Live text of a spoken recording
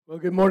Well,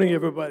 good morning,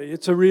 everybody.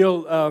 It's a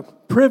real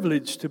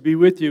privilege to be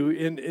with you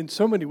in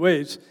so many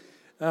ways.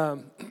 My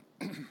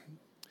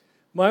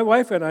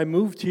wife and I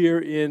moved here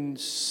in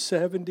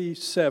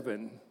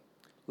 77,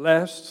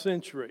 last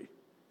century.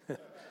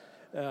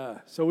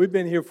 So we've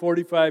been here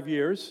 45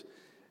 years.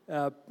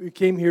 We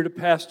came here to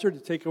pastor, to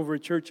take over a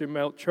church in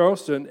Mount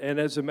Charleston. And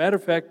as a matter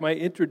of fact, my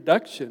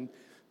introduction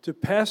to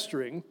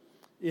pastoring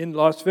in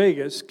Las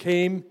Vegas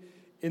came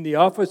in the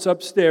office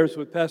upstairs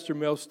with Pastor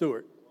Mel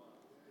Stewart.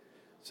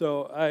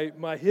 So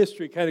my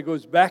history kind of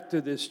goes back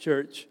to this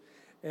church,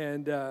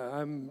 and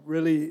I'm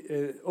really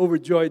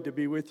overjoyed to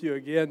be with you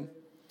again.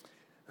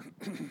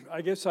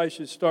 I guess I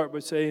should start by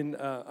saying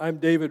I'm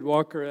David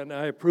Walker, and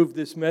I approve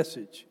this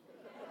message.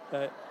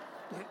 I've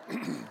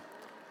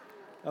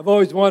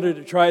always wanted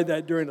to try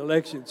that during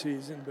election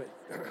season,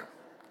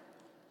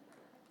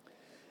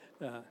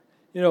 but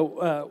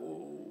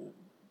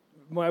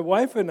my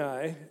wife and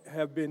I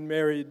have been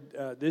married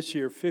this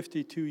year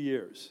 52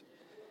 years.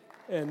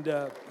 And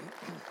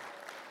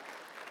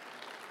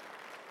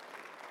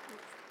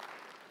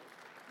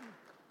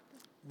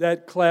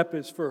that clap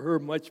is for her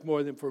much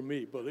more than for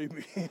me, believe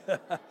me.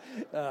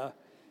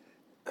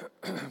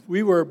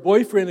 We were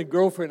boyfriend and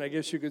girlfriend, I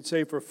guess you could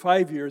say, for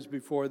 5 years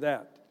before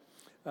that.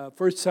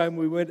 First time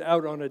we went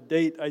out on a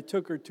date, I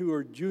took her to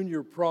her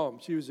junior prom.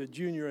 She was a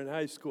junior in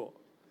high school.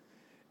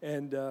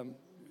 And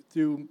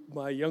through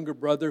my younger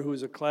brother, who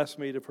was a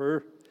classmate of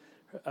her,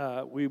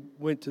 we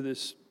went to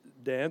this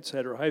dance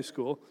at her high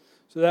school.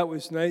 So that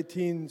was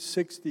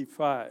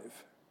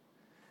 1965.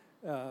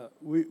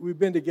 We've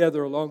been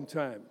together a long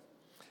time.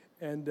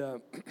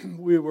 And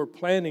we were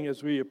planning,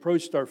 as we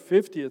approached our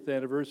 50th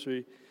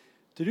anniversary,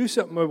 to do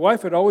something my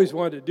wife had always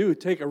wanted to do,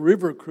 take a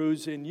river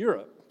cruise in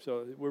Europe.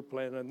 So we're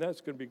planning on that.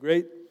 It's going to be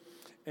great.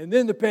 And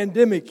then the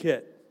pandemic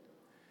hit.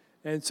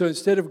 And so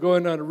instead of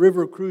going on a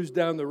river cruise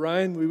down the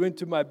Rhine, we went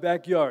to my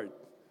backyard.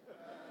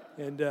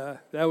 And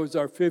that was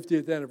our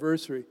 50th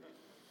anniversary.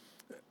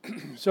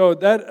 So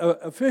that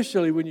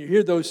officially, when you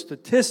hear those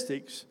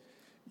statistics,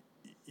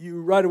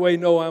 you right away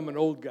know I'm an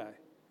old guy.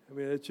 I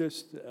mean, it's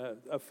just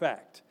a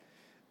fact.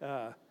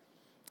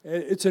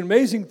 It's an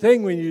amazing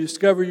thing when you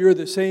discover you're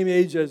the same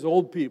age as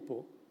old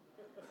people.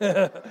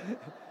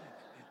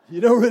 You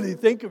don't really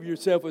think of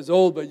yourself as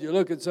old, but you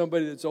look at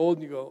somebody that's old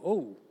and you go,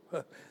 oh,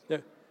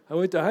 I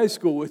went to high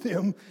school with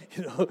him.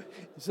 You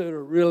sort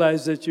of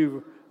realize that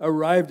you've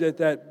arrived at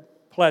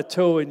that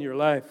plateau in your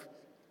life.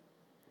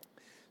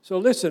 So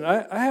listen,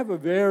 I have a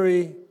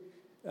very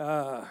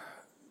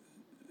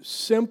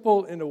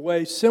simple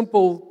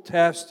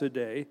task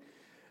today.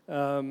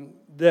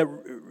 That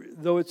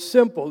though it's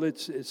simple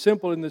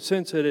in the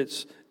sense that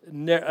it's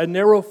a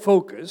narrow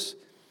focus.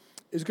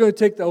 It's going to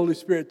take the Holy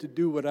Spirit to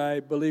do what I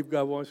believe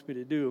God wants me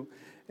to do.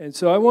 And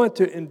so I want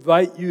to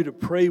invite you to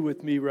pray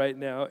with me right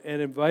now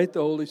and invite the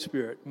Holy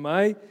Spirit.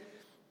 My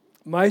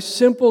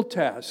simple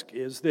task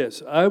is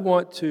this. I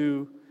want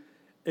to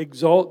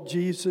exalt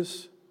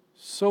Jesus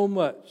so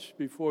much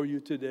before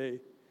you today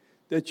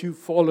that you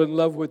fall in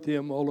love with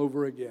Him all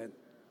over again.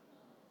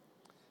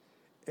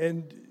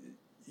 And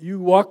you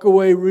walk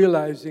away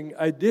realizing,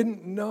 I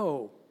didn't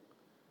know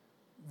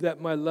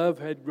that my love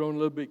had grown a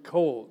little bit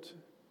cold.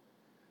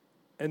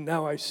 And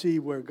now I see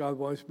where God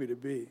wants me to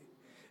be.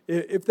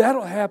 If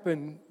that'll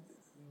happen,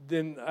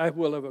 then I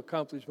will have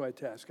accomplished my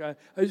task. I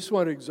just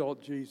want to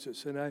exalt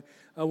Jesus. And I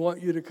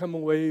want you to come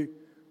away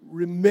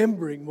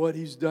remembering what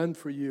He's done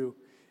for you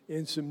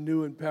in some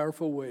new and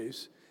powerful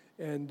ways.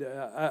 And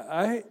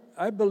I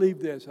believe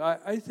this.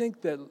 I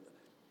think that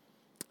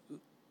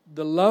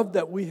the love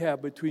that we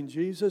have between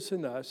Jesus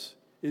and us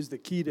is the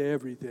key to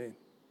everything.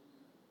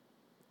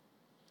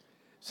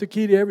 It's the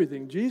key to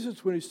everything.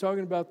 Jesus, when He's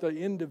talking about the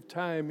end of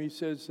time, He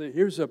says that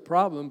here's a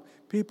problem.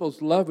 People's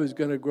love is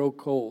going to grow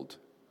cold.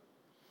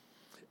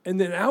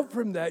 And then out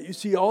from that, you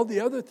see all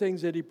the other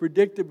things that He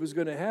predicted was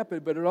going to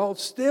happen, but it all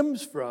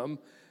stems from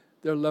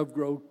their love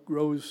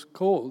grows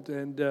cold.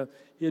 And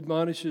He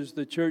admonishes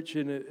the church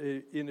in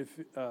the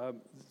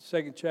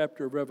second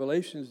chapter of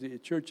Revelations, the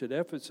church at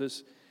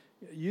Ephesus,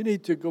 you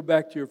need to go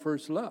back to your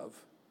first love.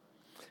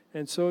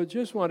 And so I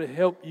just want to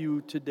help you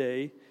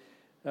today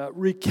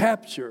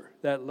recapture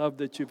that love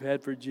that you've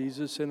had for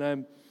Jesus. And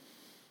I'm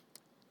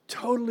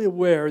totally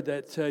aware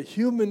that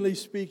humanly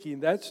speaking,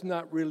 that's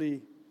not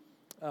really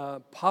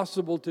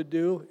possible to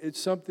do. It's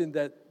something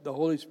that the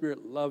Holy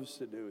Spirit loves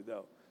to do,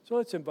 though. So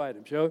let's invite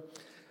Him, shall we?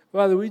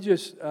 Father, we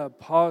just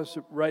pause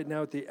right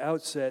now at the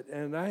outset,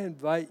 and I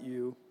invite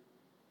you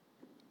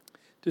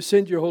to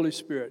send your Holy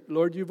Spirit.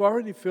 Lord, you've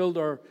already filled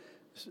our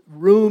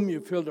room,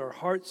 you've filled our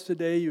hearts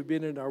today, you've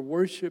been in our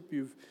worship,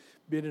 you've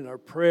been in our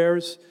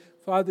prayers.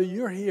 Father,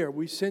 you're here.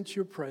 We sense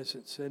your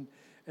presence. And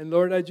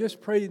Lord, I just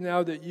pray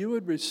now that you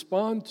would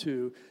respond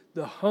to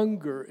the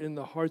hunger in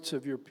the hearts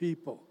of your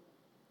people.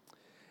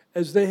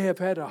 As they have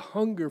had a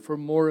hunger for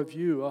more of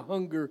you, a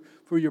hunger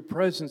for your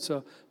presence,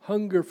 a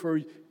hunger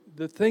for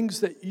the things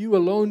that you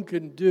alone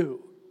can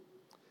do.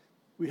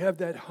 We have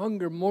that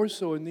hunger more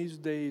so in these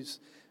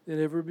days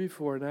than ever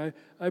before. And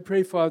I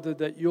pray, Father,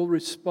 that you'll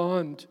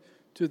respond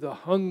to the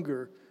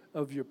hunger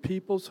of your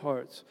people's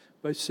hearts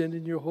by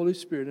sending your Holy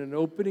Spirit and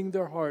opening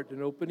their heart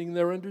and opening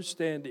their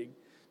understanding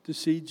to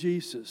see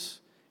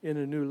Jesus in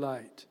a new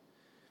light.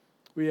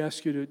 We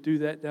ask you to do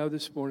that now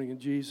this morning in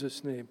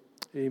Jesus' name.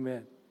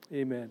 Amen.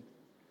 Amen.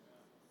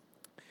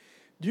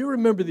 Do you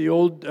remember the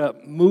old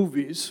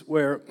movies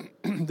where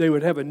they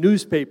would have a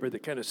newspaper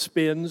that kind of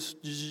spins,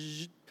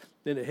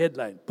 then a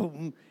headline,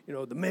 boom,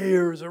 the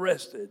mayor is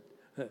arrested,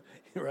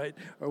 right,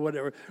 or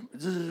whatever,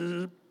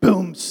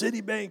 boom,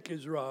 Citibank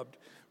is robbed,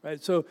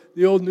 right? So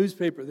the old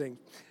newspaper thing.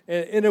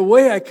 And in a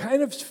way, I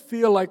kind of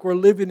feel like we're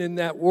living in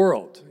that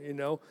world,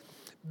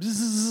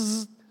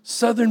 Bzzz,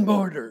 southern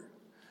border,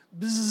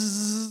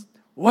 bzzz,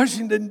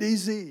 Washington,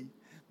 D.C.,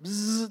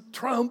 bzzz,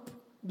 Trump,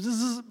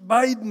 bzzz,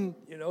 Biden,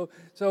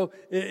 So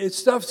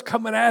stuff's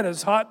coming at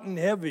us hot and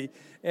heavy.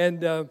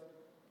 And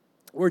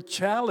we're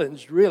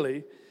challenged,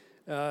 really,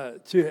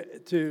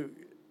 to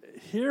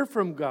hear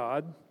from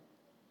God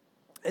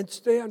and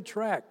stay on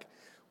track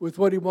with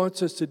what He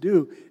wants us to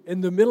do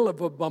in the middle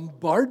of a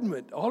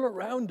bombardment all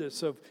around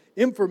us of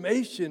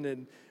information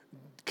and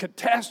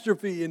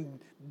catastrophe and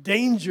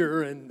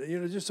danger and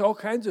just all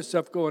kinds of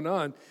stuff going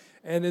on.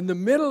 And in the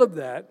middle of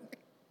that,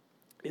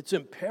 it's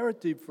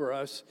imperative for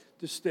us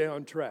to stay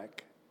on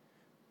track.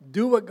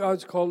 Do what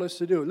God's called us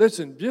to do.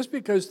 Listen, just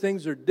because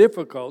things are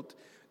difficult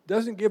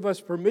doesn't give us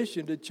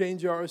permission to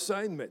change our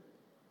assignment.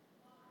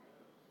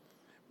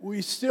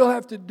 We still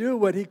have to do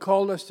what He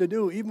called us to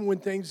do, even when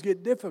things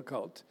get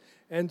difficult.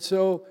 And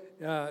so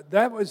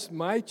that was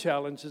my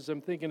challenge as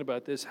I'm thinking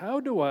about this. How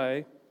do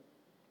I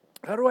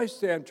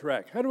stay on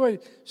track? How do I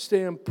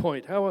stay on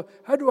point? How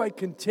do I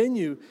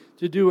continue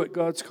to do what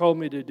God's called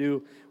me to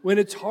do when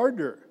it's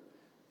harder?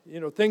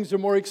 Things are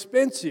more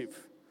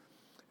expensive.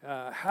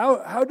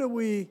 How do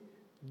we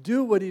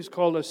do what He's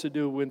called us to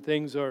do when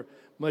things are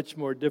much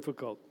more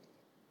difficult?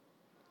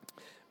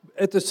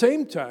 At the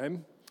same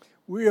time,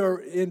 we are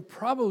in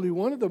probably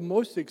one of the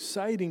most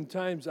exciting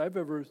times I've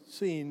ever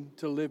seen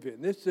to live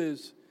in. This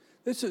is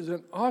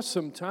an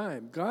awesome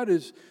time. God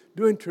is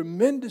doing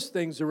tremendous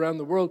things around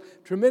the world,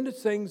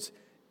 tremendous things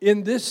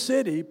in this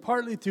city,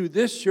 partly through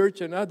this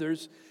church and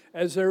others,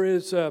 as there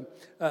is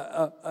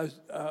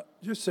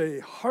just a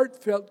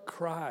heartfelt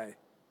cry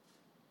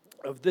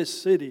of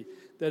this city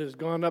that has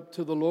gone up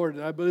to the Lord.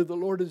 And I believe the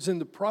Lord is in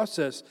the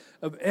process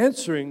of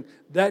answering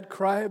that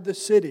cry of the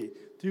city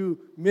through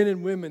men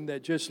and women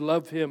that just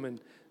love Him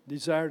and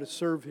desire to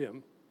serve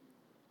Him.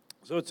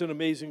 So it's an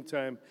amazing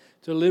time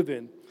to live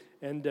in.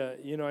 And,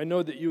 I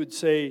know that you would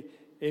say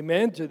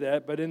amen to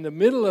that, but in the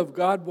middle of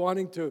God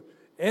wanting to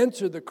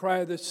answer the cry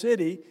of the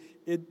city,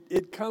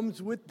 it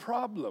comes with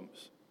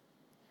problems.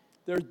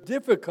 There's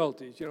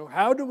difficulties.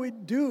 How do we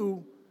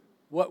do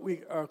what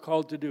we are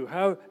called to do?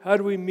 How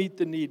do we meet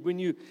the need? When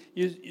you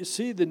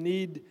see the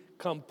need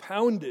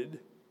compounded,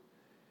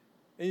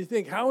 and you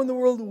think, how in the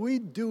world do we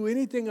do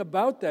anything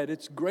about that?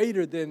 It's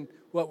greater than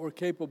what we're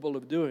capable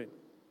of doing.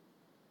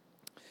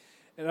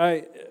 And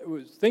I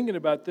was thinking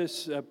about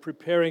this,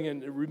 preparing,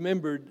 and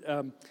remembered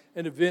an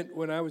event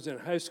when I was in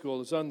high school. I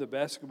was on the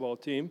basketball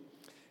team,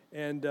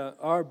 and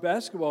our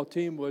basketball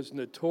team was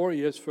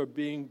notorious for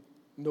being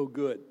no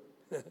good.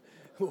 It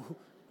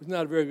was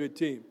not a very good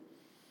team.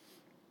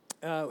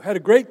 Had a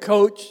great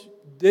coach,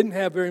 didn't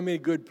have very many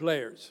good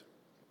players.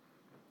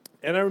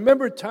 And I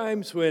remember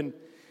times when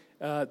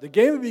the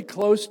game would be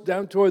close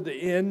down toward the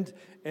end,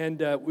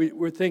 and we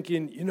were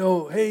thinking,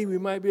 hey, we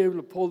might be able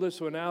to pull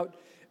this one out.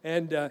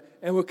 And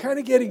we're kind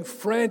of getting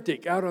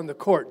frantic out on the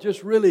court,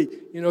 just really,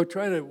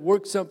 trying to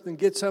work something,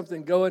 get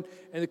something going.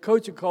 And the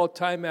coach would call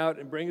timeout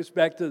and bring us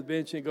back to the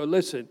bench and go,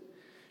 listen,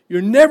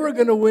 you're never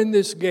going to win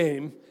this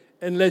game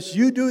unless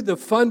you do the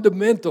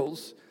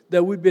fundamentals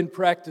that we've been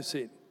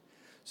practicing.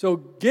 So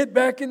get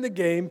back in the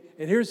game,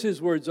 and here's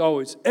his words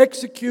always: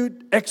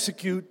 execute,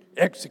 execute,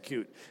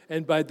 execute.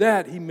 And by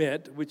that he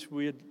meant, which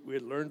we had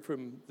learned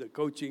from the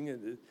coaching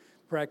and the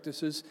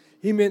practices,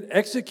 he meant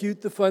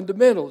execute the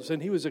fundamentals.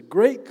 And he was a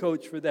great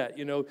coach for that.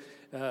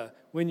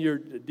 When you're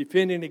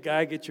defending a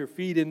guy, get your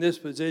feet in this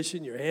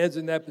position, your hands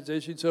in that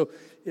position. So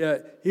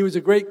he was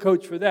a great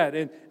coach for that.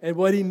 And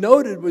what he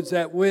noted was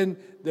that when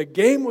the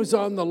game was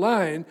on the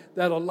line,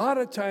 that a lot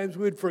of times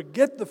we'd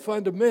forget the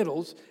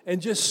fundamentals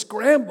and just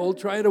scramble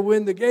trying to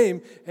win the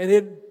game. And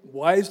he'd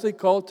wisely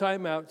call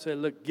timeout and say,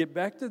 look, get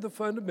back to the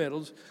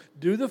fundamentals.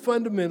 Do the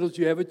fundamentals.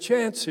 You have a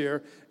chance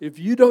here. If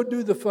you don't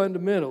do the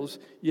fundamentals,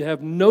 you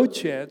have no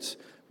chance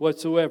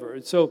whatsoever.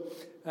 And so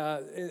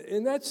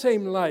in that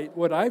same light,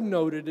 what I've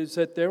noted is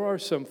that there are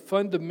some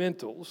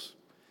fundamentals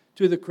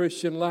to the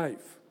Christian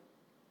life.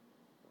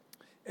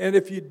 And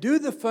if you do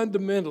the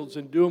fundamentals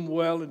and do them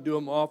well and do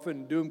them often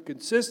and do them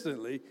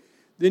consistently,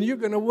 then you're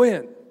going to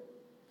win.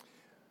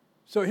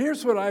 So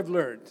here's what I've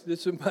learned.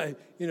 This is my,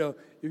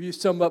 if you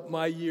sum up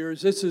my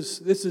years, this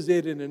is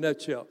it in a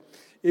nutshell.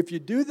 If you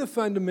do the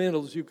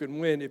fundamentals, you can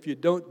win. If you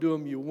don't do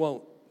them, you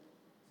won't.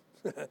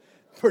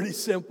 Pretty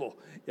simple.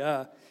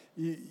 Yeah.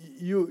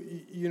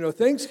 You know,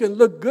 things can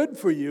look good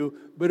for you,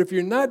 but if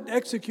you're not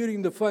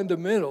executing the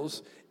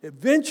fundamentals,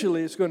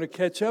 eventually it's going to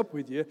catch up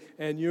with you,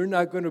 and you're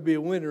not going to be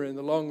a winner in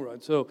the long run.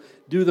 So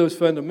do those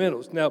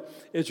fundamentals. Now,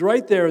 it's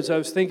right there as I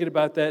was thinking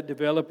about that,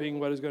 developing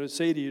what I was going to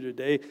say to you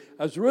today.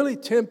 I was really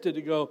tempted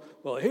to go,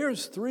 well,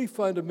 here's 3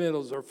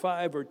 fundamentals, or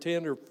 5 or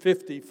 10 or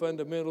 50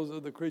 fundamentals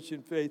of the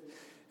Christian faith.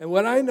 And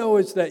what I know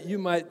is that you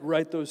might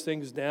write those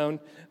things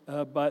down,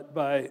 but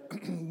by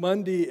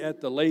Monday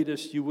at the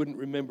latest, you wouldn't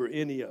remember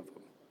any of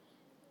them.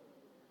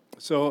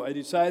 So I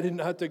decided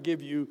not to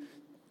give you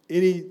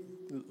any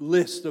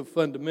list of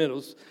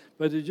fundamentals,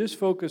 but to just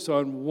focus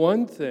on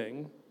one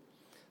thing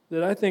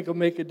that I think will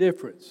make a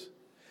difference.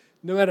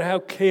 No matter how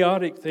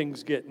chaotic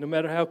things get, no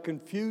matter how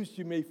confused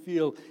you may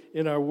feel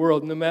in our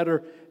world, no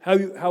matter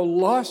how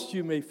lost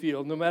you may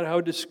feel, no matter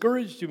how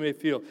discouraged you may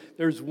feel,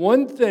 there's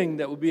one thing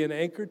that will be an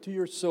anchor to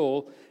your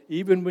soul,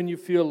 even when you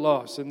feel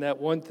lost. And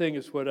that one thing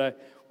is what I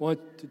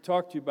want to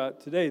talk to you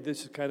about today.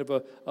 This is kind of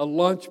a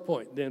launch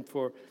point then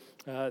for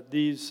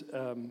these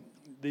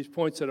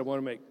points that I want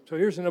to make. So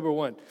here's the number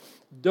 1.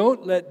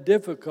 Don't let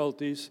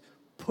difficulties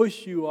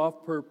push you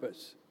off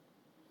purpose.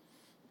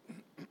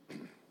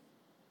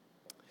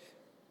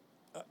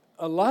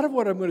 A lot of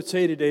what I'm going to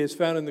say today is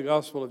found in the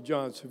Gospel of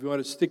John. So if you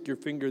want to stick your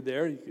finger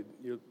there,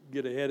 you'll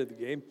get ahead of the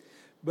game.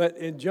 But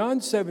in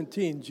John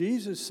 17,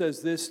 Jesus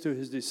says this to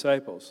his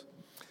disciples.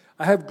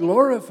 I have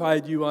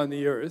glorified you on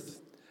the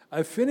earth.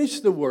 I've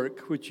finished the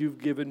work which you've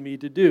given me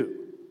to do.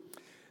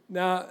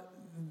 Now,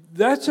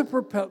 that's a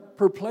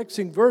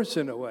perplexing verse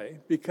in a way,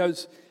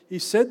 because he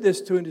said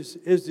this to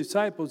his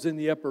disciples in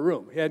the upper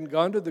room. He hadn't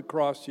gone to the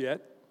cross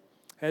yet,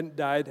 hadn't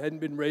died, hadn't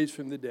been raised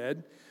from the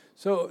dead.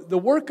 So the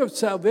work of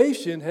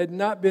salvation had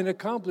not been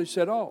accomplished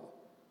at all.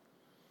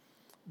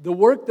 The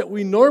work that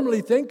we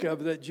normally think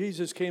of that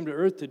Jesus came to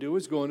earth to do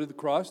is going to the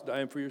cross,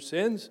 dying for your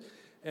sins,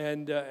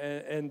 and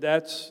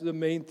that's the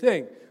main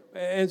thing.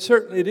 And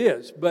certainly it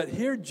is. But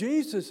here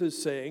Jesus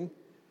is saying,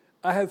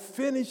 I have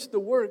finished the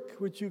work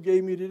which you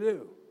gave me to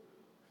do.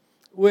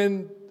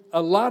 When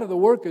a lot of the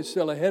work is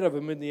still ahead of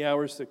him in the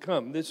hours to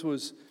come. This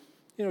was,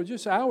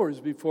 just hours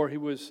before he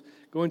was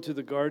going to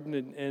the garden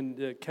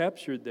and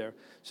captured there.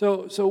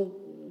 So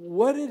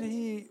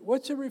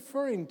what's he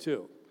referring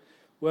to?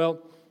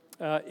 Well,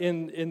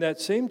 in that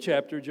same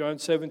chapter, John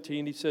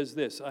 17, he says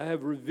this, I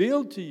have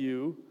revealed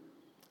you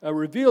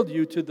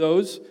to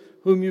those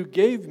whom you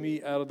gave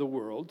me out of the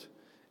world.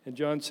 And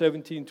John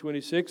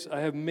 17:26, I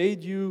have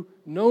made you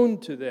known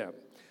to them.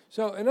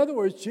 So, in other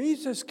words,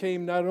 Jesus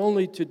came not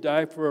only to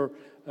die for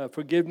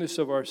forgiveness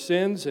of our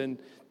sins and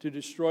to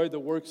destroy the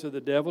works of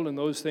the devil and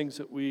those things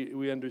that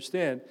we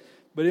understand,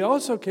 but he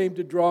also came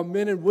to draw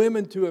men and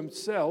women to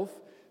himself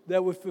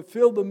that would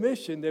fulfill the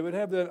mission. They would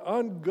have that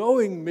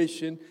ongoing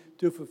mission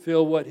to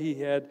fulfill what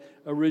he had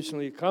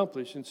originally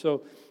accomplished. And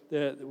so,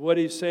 what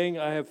he's saying,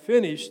 I have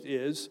finished,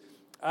 is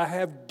I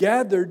have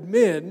gathered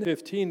men.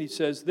 15, he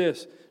says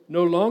this,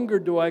 no longer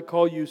do I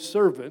call you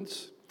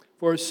servants,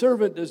 for a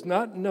servant does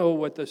not know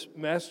what the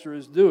master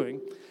is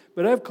doing,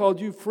 but I've called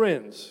you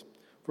friends.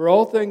 For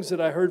all things that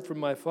I heard from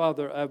my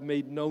Father, I've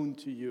made known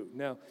to you.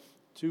 Now,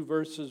 2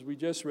 verses we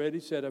just read,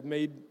 he said, I've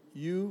made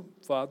you,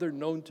 Father,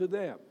 known to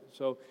them.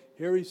 So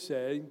here he's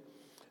saying,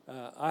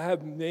 I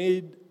have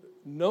made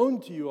known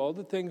to you all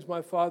the things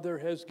my Father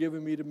has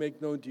given me to make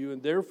known to you,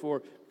 and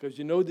therefore, because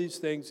you know these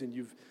things and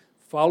you've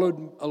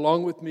followed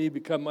along with me,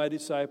 become my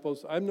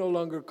disciples, I'm no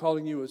longer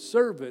calling you a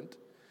servant,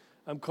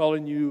 I'm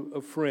calling you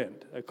a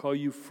friend. I call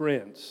you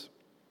friends.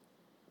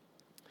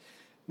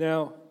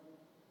 Now,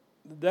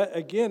 that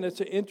again,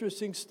 it's an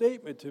interesting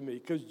statement to me,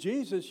 because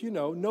Jesus,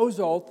 knows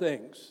all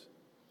things.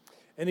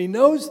 And he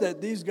knows that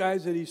these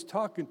guys that he's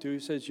talking to, he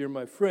says, you're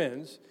my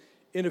friends.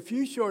 In a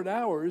few short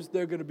hours,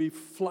 they're going to be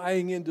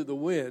flying into the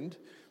wind.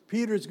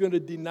 Peter's going to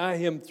deny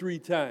him 3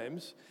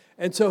 times.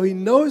 And so he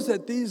knows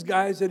that these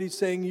guys that he's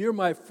saying, you're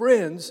my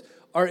friends,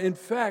 are in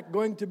fact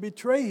going to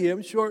betray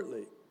him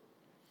shortly.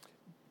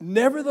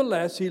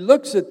 Nevertheless, he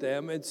looks at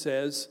them and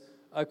says,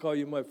 I call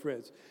you my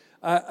friends.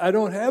 I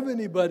don't have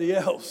anybody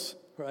else,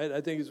 right?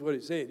 I think is what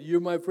he's saying. You're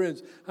my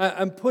friends.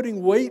 I'm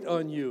putting weight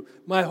on you.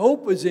 My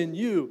hope is in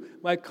you.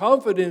 My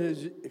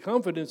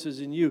confidence is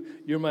in you.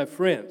 You're my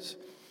friends.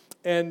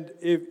 And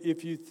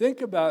if you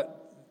think about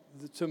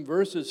some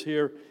verses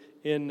here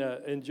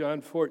in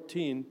John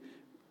 14,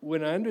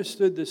 when I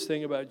understood this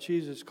thing about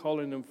Jesus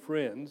calling them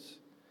friends,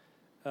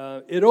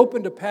 it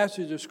opened a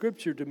passage of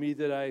Scripture to me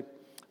that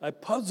I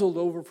puzzled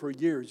over for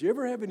years. You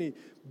ever have any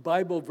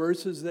Bible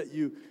verses that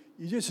you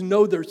just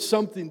know there's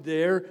something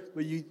there,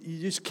 but you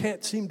just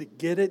can't seem to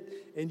get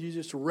it, and you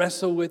just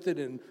wrestle with it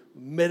and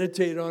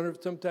meditate on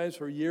it sometimes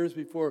for years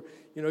before,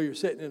 you're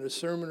sitting in a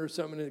sermon or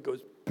something, and it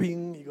goes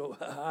ping, you go,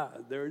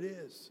 there it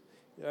is,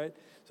 right?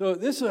 So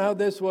this is how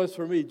this was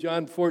for me,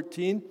 John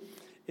 14.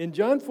 In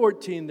John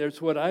 14,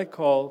 there's what I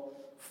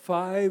call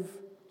 5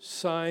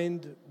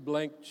 signed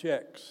blank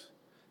checks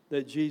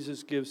that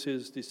Jesus gives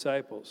his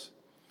disciples.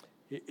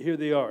 Here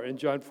they are. In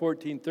John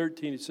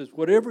 14:13, he says,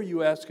 whatever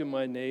you ask in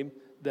my name,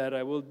 that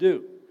I will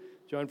do.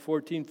 John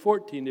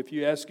 14:14, if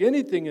you ask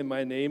anything in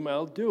my name,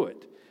 I'll do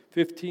it.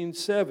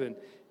 15:7,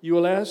 you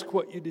will ask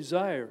what you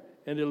desire,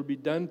 and it'll be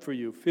done for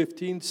you.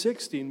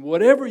 15:16,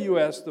 whatever you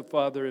ask the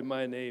Father in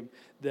my name,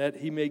 that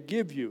he may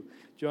give you.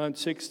 John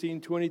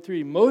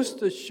 16:23,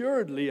 most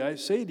assuredly I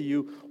say to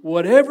you,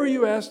 whatever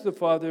you ask the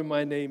Father in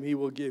my name, he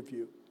will give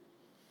you.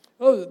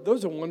 Oh,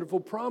 those are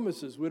wonderful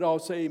promises. We'd all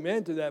say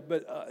amen to that.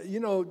 But,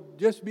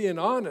 just being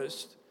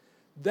honest,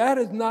 that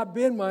has not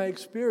been my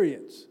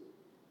experience.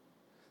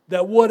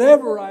 That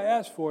whatever I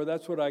ask for,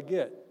 that's what I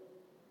get.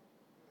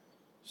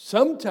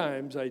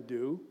 Sometimes I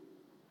do,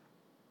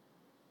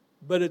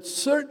 but it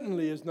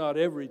certainly is not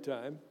every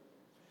time,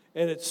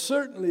 and it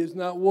certainly is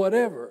not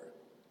whatever.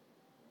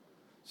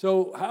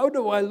 So how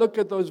do I look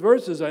at those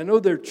verses? I know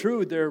they're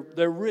true.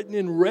 They're written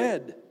in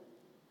red.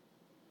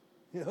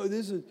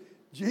 This is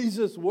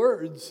Jesus'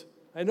 words.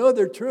 I know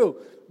they're true,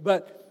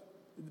 but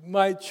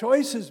my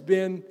choice has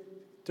been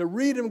to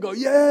read them and go,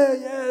 yeah,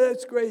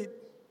 that's great.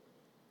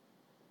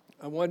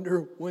 I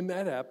wonder when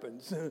that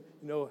happens.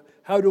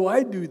 How do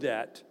I do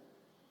that?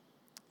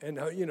 And,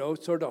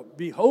 sort of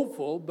be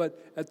hopeful, but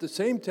at the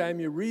same time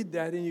you read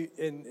that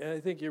and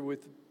I think you're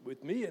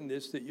with me in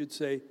this, that you'd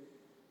say,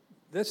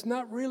 that's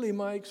not really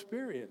my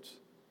experience.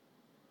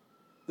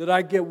 That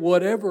I get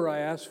whatever I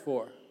ask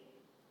for.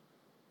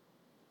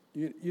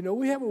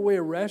 We have a way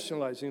of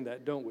rationalizing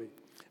that, don't we?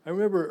 I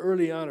remember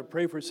early on, I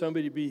pray for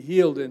somebody to be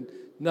healed and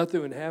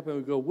nothing would happen.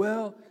 We'd go,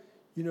 well,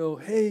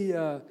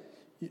 hey,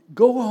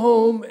 go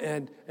home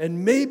and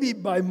maybe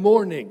by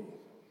morning,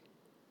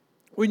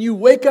 when you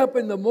wake up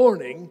in the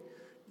morning,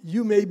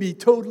 you may be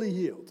totally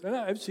healed. And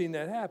I've seen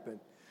that happen.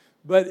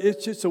 But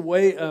it's just a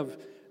way of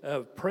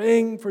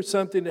praying for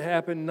something to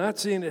happen, not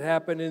seeing it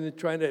happen, and then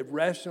trying to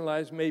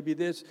rationalize maybe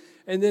this.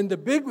 And then the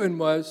big one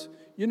was,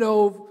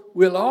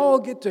 we'll all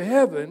get to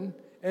heaven,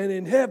 and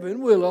in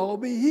heaven we'll all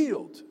be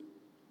healed.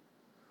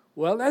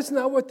 Well, that's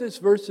not what this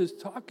verse is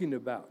talking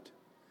about.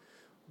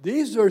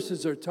 These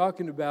verses are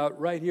talking about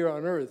right here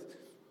on earth.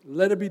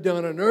 Let it be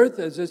done on earth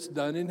as it's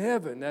done in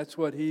heaven. That's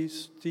what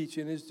he's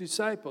teaching his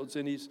disciples.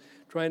 And he's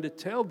trying to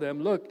tell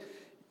them, look,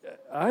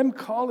 I'm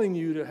calling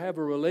you to have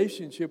a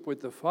relationship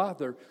with the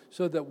Father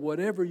so that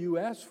whatever you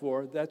ask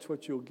for, that's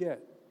what you'll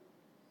get.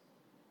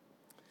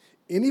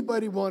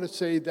 Anybody want to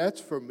say, that's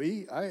for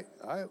me?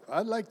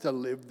 I'd like to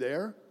live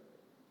there.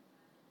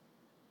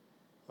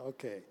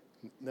 Okay,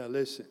 now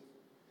listen.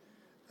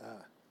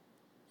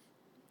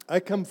 I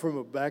come from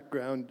a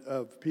background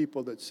of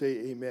people that say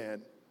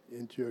amen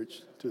in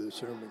church to the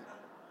sermon.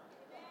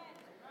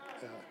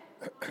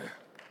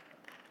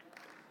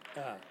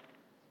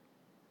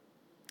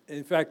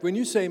 In fact, when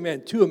you say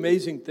amen, two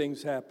amazing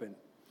things happen.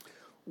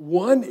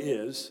 One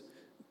is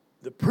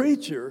the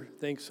preacher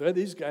thinks, well,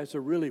 these guys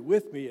are really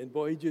with me, and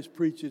boy, he just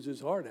preaches his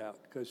heart out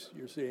because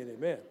you're saying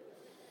amen.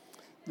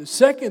 The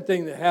second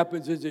thing that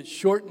happens is it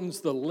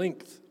shortens the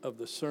length of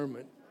the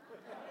sermon.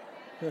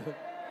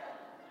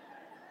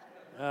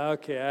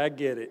 Okay, I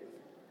get it.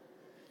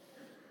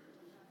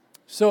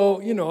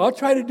 So, I'll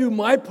try to do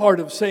my part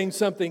of saying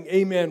something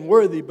amen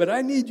worthy, but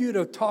I need you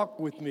to talk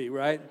with me,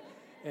 right?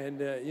 And,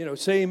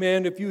 say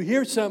amen. If you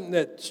hear something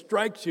that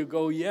strikes you,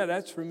 go, yeah,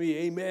 that's for me.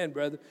 Amen,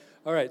 brother.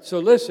 All right, so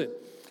listen.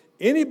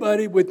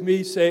 Anybody with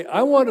me say,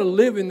 I want to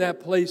live in that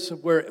place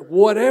where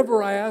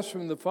whatever I ask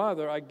from the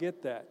Father, I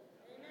get that.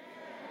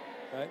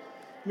 Right?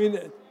 I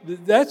mean,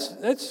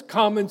 that's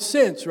common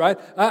sense, right?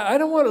 I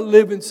don't want to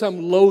live in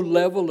some low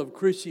level of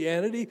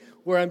Christianity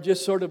where I'm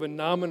just sort of a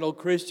nominal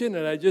Christian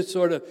and I just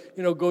sort of,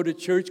 go to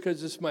church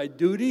because it's my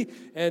duty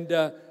and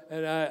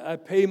I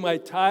pay my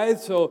tithe,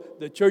 so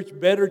the church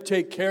better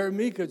take care of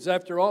me because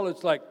after all,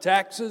 it's like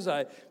taxes.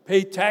 I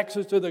pay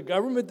taxes to the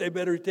government. They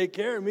better take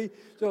care of me.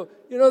 So,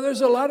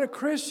 there's a lot of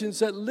Christians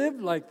that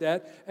live like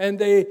that, and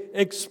they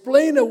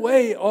explain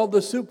away all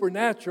the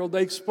supernatural.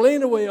 They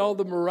explain away all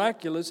the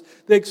miraculous.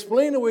 They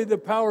explain away the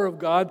power of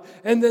God,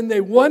 and then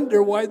they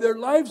wonder why their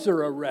lives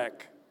are a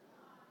wreck.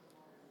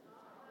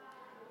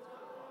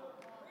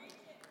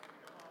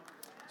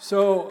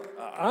 So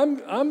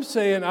I'm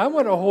saying I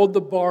want to hold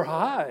the bar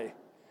high.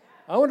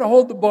 I want to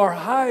hold the bar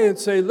high and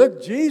say,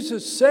 look,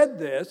 Jesus said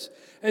this,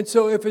 and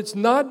so if it's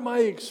not my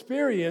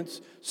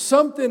experience,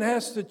 something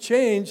has to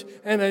change,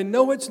 and I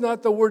know it's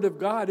not the Word of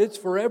God. It's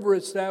forever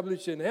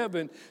established in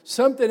heaven.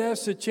 Something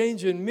has to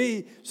change in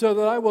me so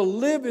that I will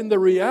live in the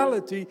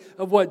reality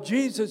of what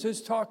Jesus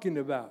is talking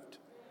about.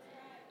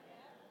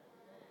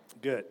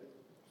 Good.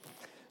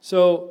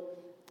 So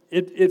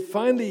it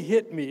finally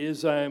hit me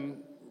as I'm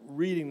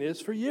reading this.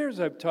 For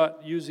years I've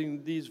taught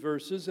using these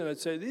verses, and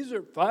I'd say these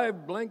are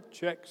 5 blank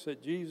checks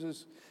that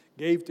Jesus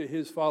gave to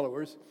his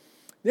followers.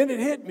 Then it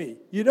hit me.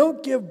 You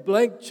don't give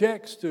blank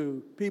checks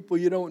to people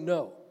you don't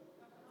know.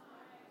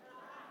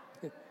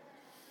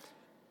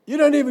 You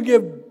don't even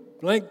give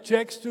blank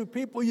checks to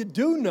people you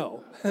do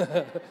know.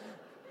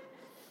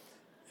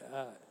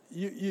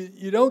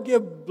 You don't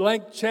give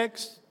blank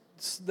checks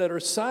that are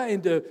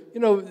signed to,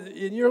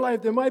 in your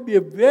life there might be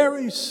a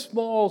very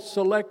small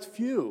select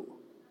few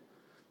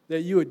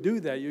that you would do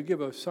that. You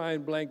give a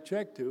signed blank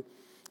check to.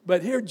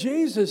 But here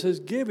Jesus is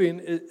giving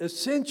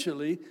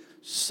essentially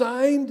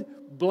signed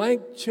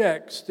blank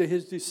checks to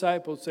his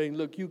disciples saying,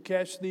 look, you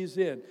cash these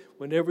in.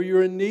 Whenever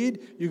you're in need,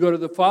 you go to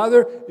the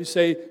Father, you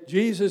say,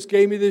 Jesus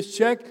gave me this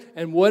check,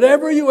 and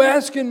whatever you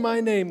ask in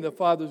my name, the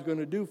Father's going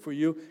to do for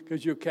you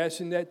because you're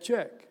cashing that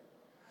check.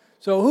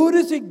 So who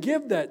does he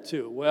give that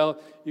to? Well,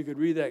 you could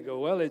read that and go,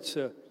 well, it's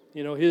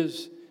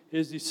his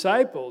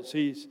disciples.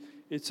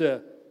 It's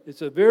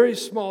a very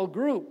small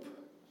group.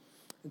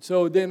 And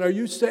so then are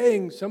you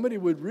saying, somebody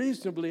would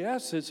reasonably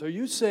ask this, are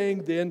you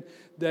saying then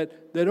that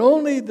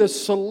only the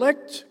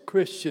select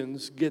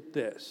Christians get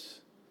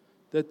this?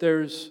 That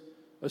there's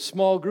a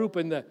small group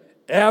and the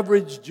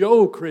average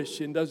Joe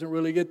Christian doesn't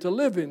really get to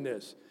live in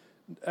this?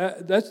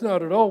 That's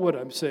not at all what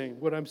I'm saying.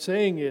 What I'm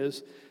saying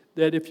is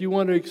that if you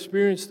want to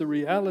experience the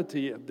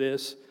reality of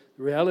this,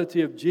 the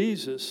reality of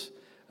Jesus'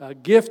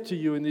 gift to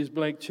you in these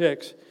blank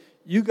checks,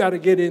 you got to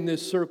get in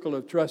this circle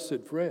of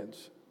trusted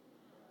friends.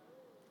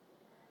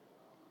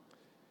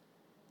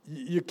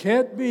 You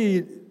can't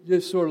be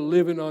just sort of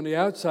living on the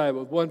outside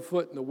with one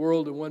foot in the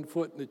world and one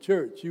foot in the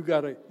church. You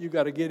got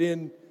to get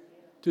in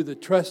to the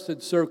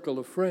trusted circle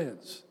of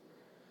friends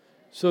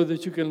so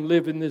that you can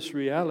live in this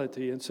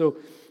reality. And so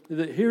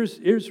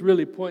here's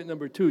really point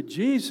number 2.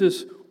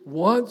 Jesus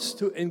wants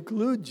to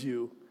include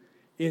you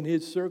in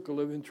his circle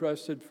of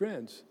entrusted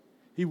friends.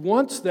 He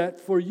wants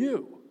that for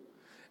you.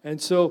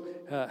 And so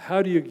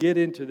how do you get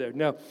into there?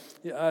 Now,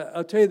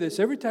 I'll tell you this.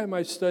 Every time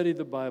I study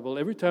the Bible,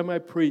 every time I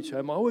preach,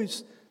 I'm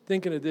always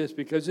thinking of this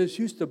because this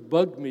used to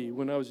bug me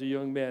when I was a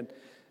young man.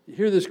 You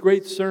hear this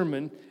great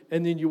sermon,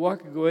 and then you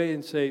walk away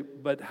and say,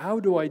 but how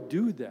do I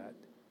do that?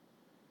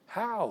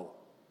 How?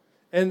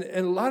 And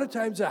a lot of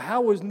times the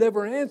how was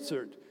never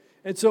answered.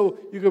 And so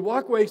you could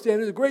walk away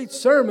saying, it's a great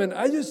sermon,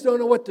 I just don't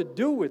know what to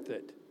do with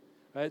it.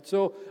 Right?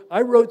 So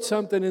I wrote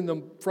something in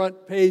the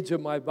front page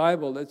of my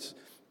Bible that's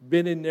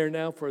been in there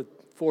now for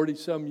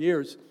 40-some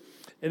years.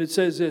 And it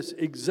says this,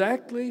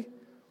 exactly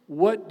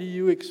what do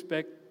you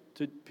expect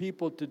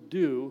people to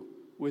do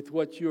with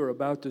what you're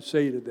about to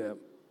say to them?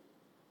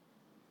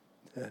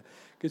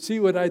 Because see,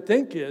 what I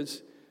think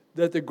is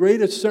that the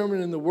greatest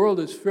sermon in the world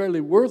is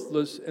fairly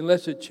worthless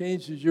unless it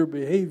changes your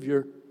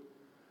behavior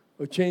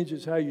or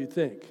changes how you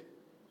think.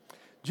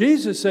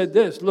 Jesus said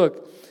this,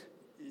 look,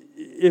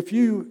 if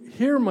you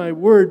hear my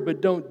word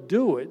but don't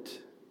do it,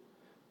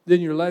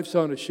 then your life's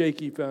on a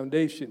shaky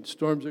foundation.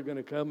 Storms are going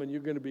to come and you're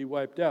going to be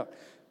wiped out.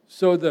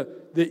 So the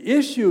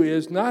issue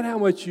is not how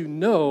much you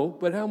know,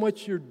 but how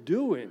much you're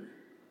doing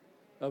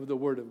of the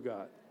Word of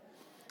God.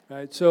 All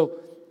right, so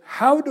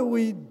how do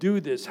we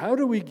do this? How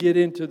do we get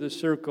into the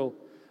circle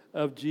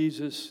of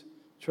Jesus'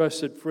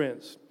 trusted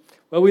friends?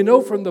 Well, we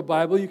know from the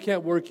Bible you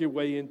can't work your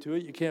way into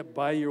it. You can't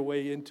buy your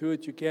way into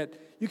it. You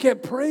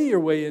can't pray your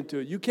way into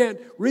it. You can't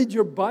read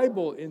your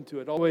Bible into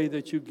it. All the way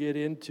that you get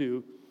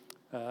into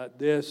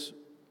this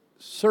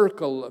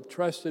circle of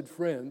trusted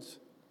friends,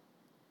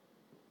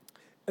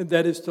 and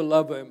that is to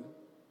love him.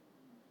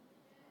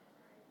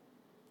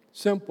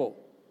 Simple.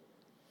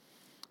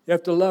 You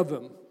have to love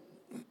him.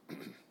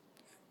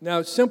 Now,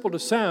 it's simple to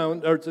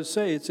sound or to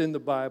say it's in the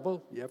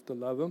Bible. You have to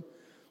love him.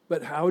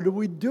 But how do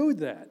we do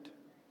that?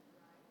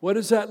 What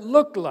does that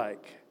look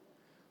like?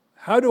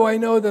 How do I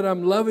know that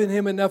I'm loving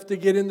him enough to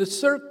get in the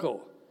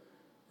circle?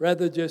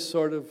 Rather just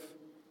sort of,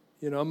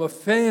 I'm a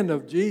fan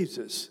of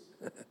Jesus.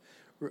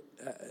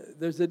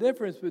 There's a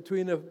difference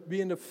between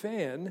being a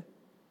fan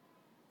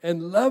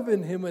and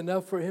loving him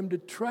enough for him to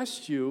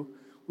trust you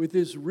with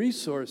his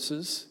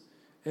resources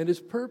and his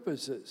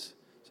purposes.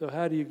 So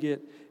how do you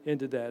get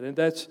into that? And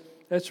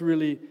that's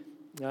really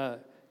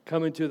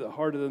coming to the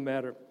heart of the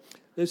matter.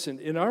 Listen,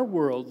 in our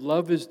world,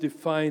 love is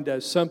defined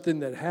as something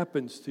that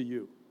happens to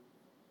you.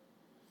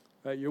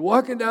 Right? You're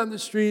walking down the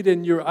street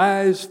and your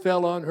eyes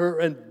fell on her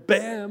and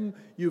bam,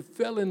 you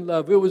fell in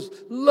love. It was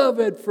love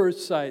at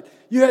first sight.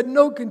 You had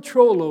no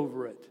control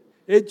over it.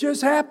 It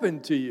just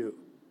happened to you.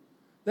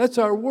 That's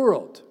our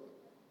world.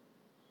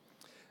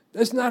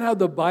 That's not how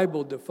the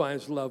Bible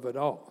defines love at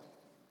all.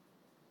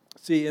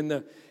 See, in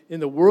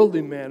the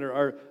worldly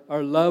manner,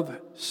 our love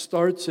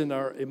starts in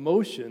our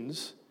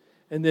emotions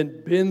and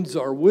then bends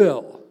our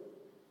will.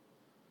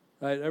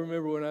 Right? I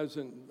remember when I was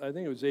I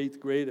think it was 8th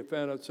grade, I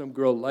found out some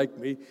girl liked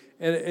me,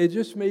 and it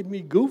just made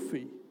me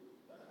goofy.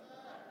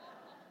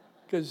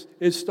 Because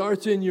it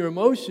starts in your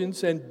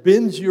emotions and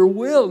bends your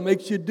will,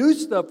 makes you do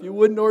stuff you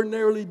wouldn't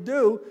ordinarily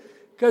do,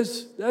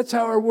 because that's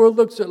how our world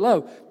looks at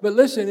love. But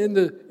listen, in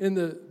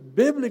the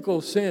biblical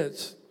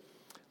sense,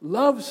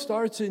 love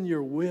starts in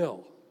your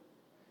will.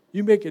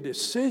 You make a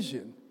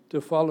decision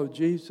to follow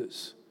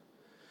Jesus.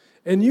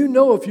 And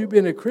if you've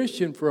been a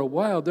Christian for a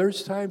while,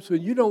 there's times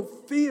when you don't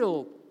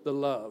feel the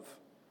love,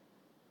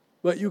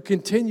 but you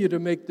continue to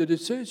make the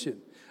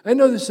decision. I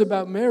know this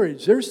about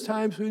marriage. There's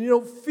times when you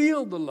don't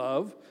feel the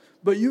love,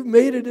 but you've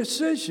made a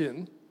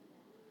decision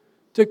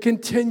to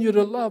continue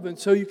to love, and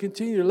so you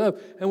continue to love.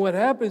 And what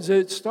happens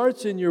is it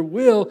starts in your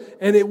will,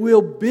 and it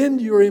will bend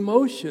your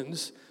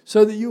emotions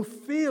so that you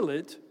feel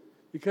it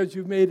because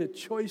you've made a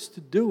choice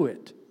to do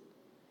it.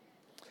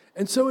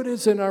 And so it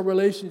is in our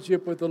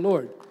relationship with the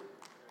Lord.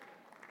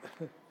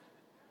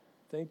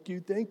 Thank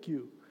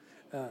you.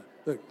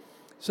 Look,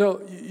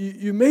 so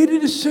you made a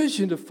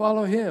decision to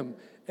follow Him.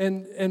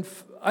 And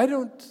I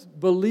don't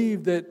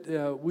believe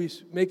that we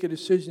make a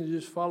decision to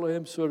just follow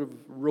Him sort of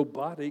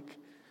robotic,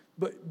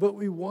 but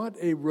we want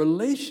a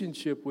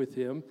relationship with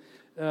Him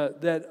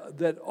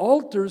that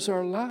alters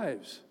our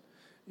lives.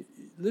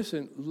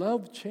 Listen,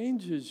 love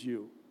changes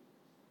you.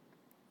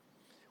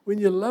 When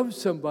you love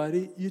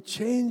somebody, you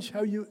change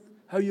how you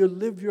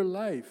live your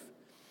life.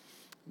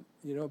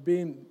 You know,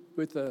 being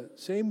with the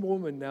same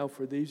woman now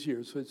for these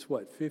years, so it's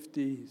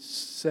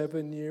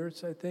 57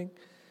 years, I think.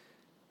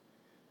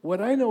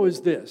 What I know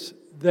is this,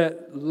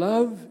 that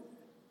love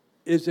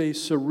is a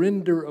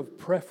surrender of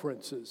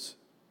preferences.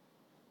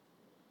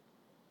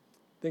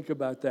 Think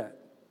about that.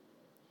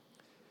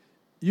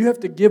 You have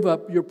to give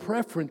up your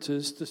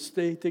preferences to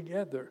stay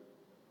together.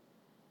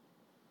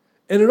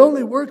 And it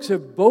only works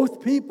if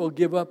both people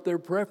give up their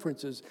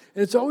preferences.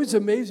 And it's always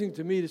amazing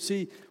to me to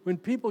see when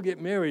people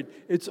get married,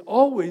 it's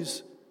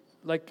always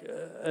like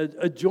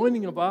a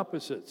joining of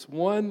opposites.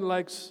 One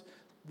likes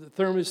the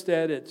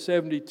thermostat at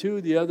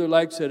 72, the other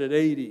likes it at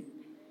 80.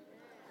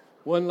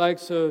 One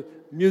likes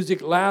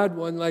music loud,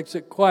 one likes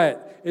it quiet.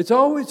 It's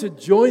always a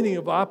joining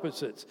of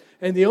opposites.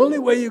 And the only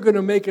way you're going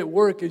to make it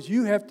work is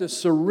you have to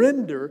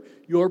surrender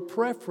your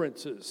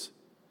preferences.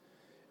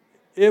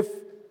 If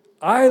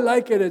I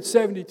like it at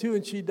 72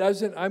 and she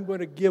doesn't, I'm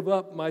going to give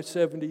up my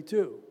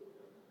 72.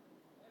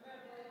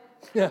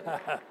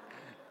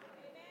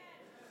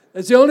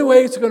 That's the only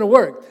way it's going to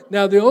work.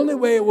 Now, the only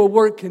way it will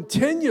work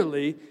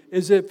continually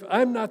is if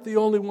I'm not the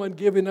only one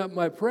giving up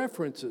my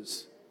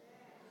preferences.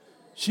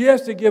 She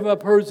has to give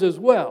up hers as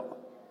well.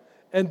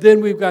 And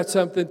then we've got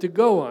something to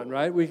go on,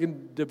 right? We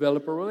can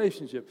develop a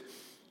relationship.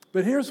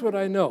 But here's what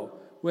I know.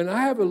 When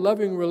I have a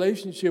loving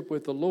relationship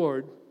with the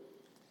Lord,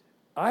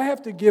 I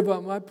have to give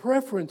up my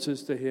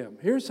preferences to Him.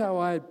 Here's how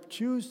I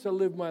choose to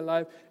live my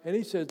life. And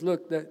He says,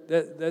 look,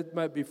 that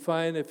might be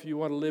fine if you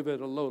want to live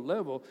at a low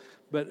level,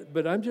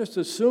 but I'm just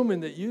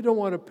assuming that you don't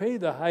want to pay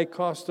the high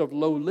cost of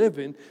low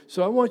living,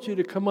 so I want you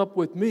to come up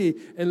with me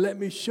and let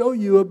me show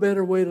you a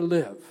better way to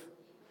live.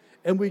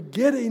 And we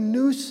get a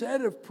new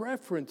set of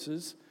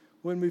preferences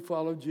when we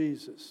follow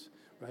Jesus,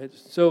 right?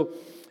 So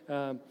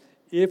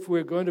if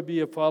we're going to be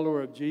a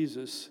follower of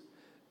Jesus,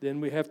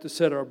 then we have to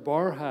set our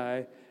bar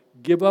high,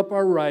 give up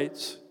our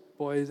rights.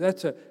 Boy,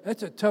 that's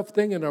a tough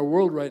thing in our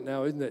world right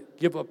now, isn't it?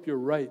 Give up your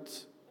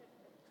rights.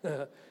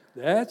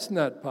 That's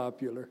not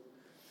popular.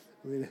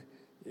 I mean,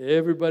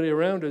 everybody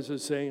around us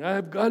is saying,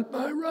 I've got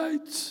my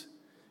rights.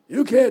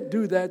 You can't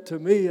do that to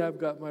me. I've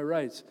got my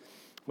rights.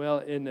 Well,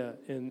 in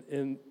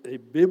a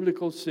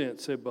biblical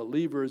sense, a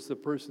believer is the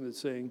person that's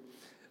saying,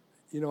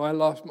 you know, I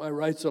lost my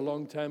rights a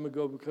long time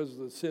ago because of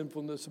the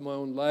sinfulness of my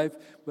own life,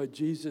 but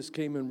Jesus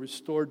came and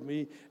restored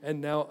me,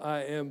 and now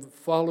I am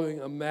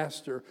following a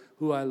master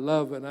who I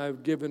love, and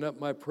I've given up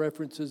my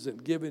preferences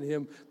and given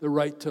Him the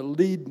right to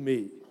lead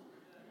me.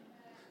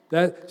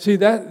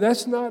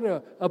 That's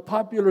not a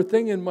popular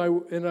thing in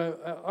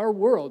our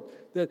world,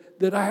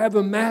 that I have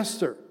a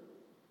master.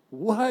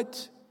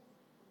 What?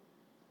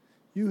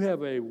 You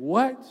have a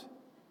what?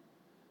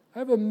 I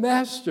have a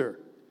master.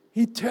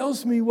 He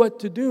tells me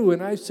what to do,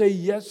 and I say,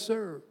 yes,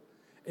 sir.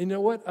 And you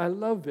know what? I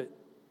love it.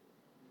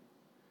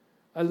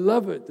 I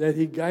love it that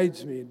He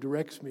guides me and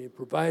directs me and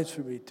provides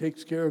for me,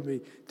 takes care of me,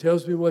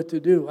 tells me what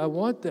to do. I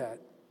want that.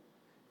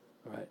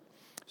 All right.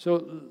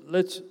 So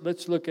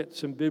let's look at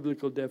some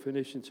biblical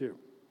definitions here.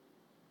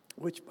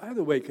 Which, by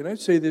the way, can I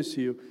say this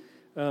to you?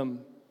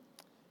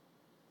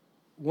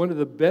 One of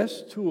the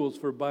best tools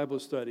for Bible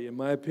study, in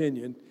my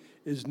opinion,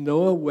 is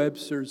Noah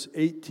Webster's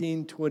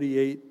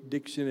 1828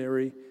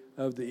 Dictionary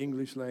of the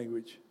English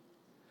Language.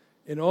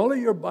 In all of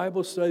your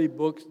Bible study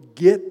books,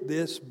 get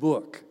this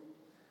book.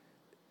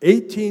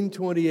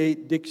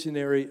 1828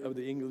 Dictionary of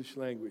the English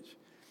Language.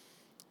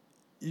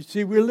 You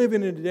see, we're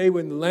living in a day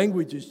when the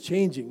language is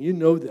changing. You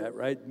know that,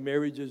 right?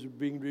 Marriages are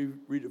being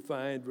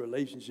redefined,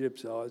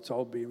 relationships, it's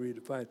all being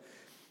redefined.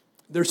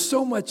 There's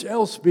so much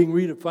else being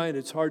redefined,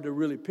 it's hard to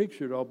really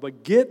picture it all.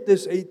 But get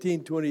this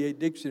 1828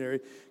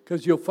 dictionary,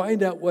 because you'll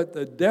find out what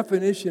the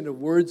definition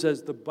of words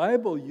as the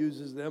Bible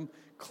uses them,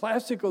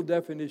 classical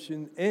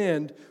definition,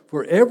 and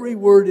for every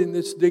word in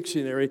this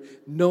dictionary,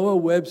 Noah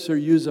Webster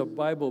used a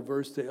Bible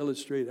verse to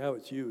illustrate how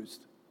it's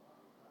used.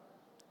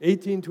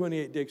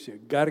 1828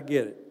 dictionary, got to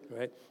get it,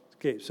 right?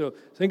 Okay, so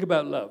think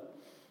about love.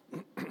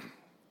 Do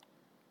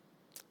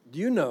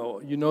you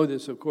know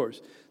this, of course,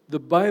 the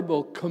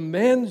Bible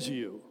commands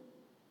you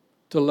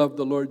to love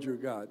the Lord your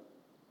God.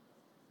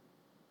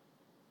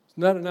 It's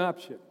not an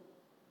option. It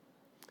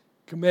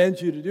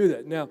commands you to do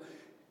that. Now,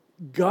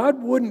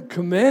 God wouldn't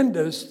command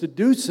us to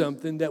do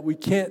something that we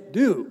can't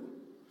do.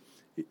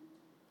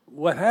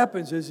 What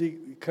happens is He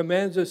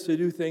commands us to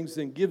do things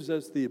and gives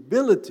us the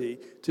ability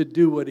to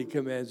do what He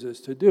commands us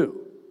to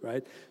do,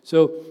 right?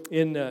 So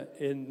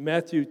in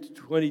Matthew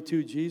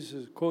 22, Jesus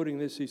is quoting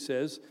this. He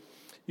says,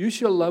 "You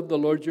shall love the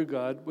Lord your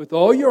God with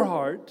all your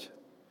heart,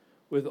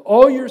 with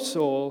all your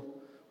soul,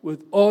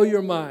 with all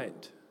your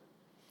mind.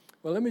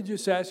 Well, let me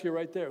just ask you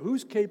right there,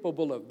 who's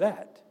capable of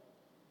that?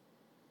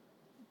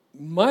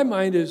 My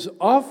mind is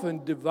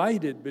often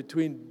divided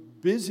between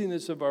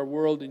busyness of our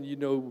world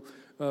and,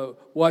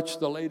 watch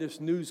the latest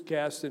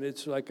newscast, and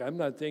it's like I'm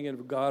not thinking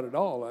of God at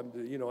all. I'm,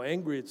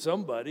 angry at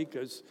somebody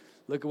because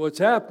look at what's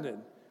happening,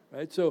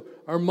 right? So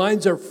our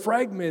minds are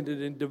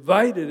fragmented and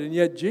divided, and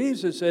yet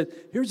Jesus said,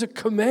 here's a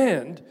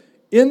command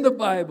in the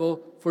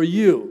Bible for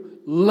you.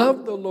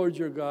 Love the Lord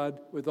your God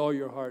with all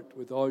your heart,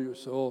 with all your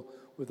soul,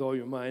 with all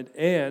your mind.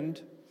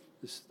 And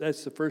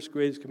that's the first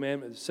greatest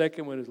commandment. The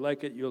second one is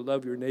like it, you'll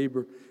love your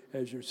neighbor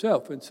as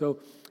yourself. And so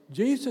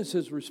Jesus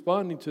is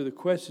responding to the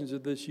questions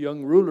of this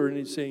young ruler, and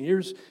he's saying,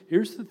 here's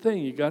the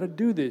thing. You got to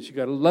do this. You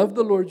got to love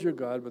the Lord your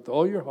God with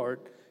all your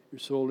heart, your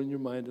soul, and your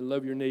mind, and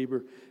love your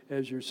neighbor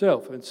as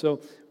yourself. And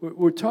so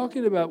we're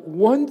talking about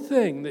one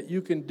thing that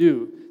you can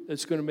do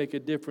that's going to make a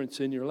difference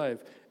in your life.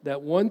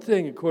 That one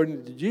thing,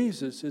 according to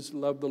Jesus, is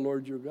love the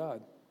Lord your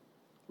God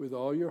with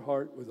all your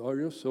heart, with all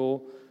your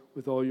soul,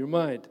 with all your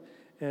mind.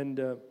 And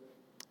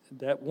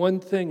that one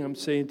thing I'm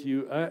saying to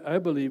you, I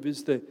believe,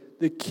 is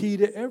the key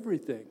to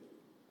everything.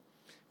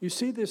 You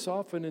see this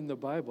often in the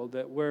Bible,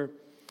 that where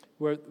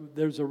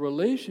there's a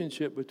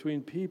relationship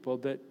between people,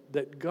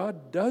 that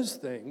God does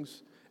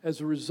things as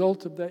a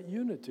result of that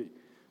unity.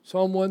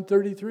 Psalm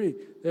 133,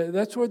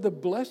 that's where the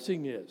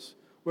blessing is,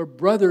 where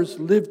brothers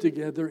live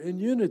together in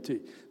unity.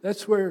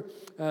 That's where,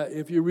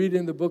 if you read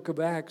in the book of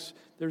Acts,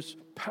 there's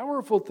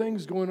powerful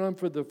things going on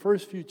for the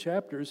first few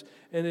chapters,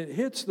 and it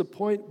hits the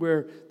point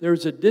where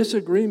there's a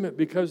disagreement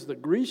because the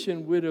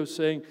Grecian widow's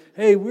saying,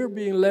 hey, we're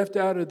being left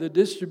out of the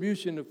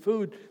distribution of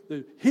food.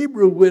 The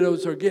Hebrew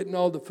widows are getting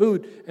all the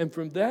food. And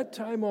from that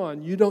time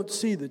on, you don't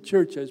see the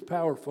church as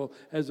powerful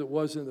as it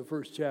was in the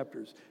first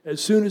chapters.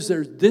 As soon as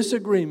there's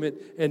disagreement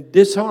and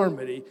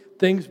disharmony,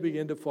 things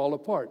begin to fall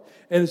apart.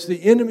 And it's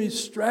the enemy's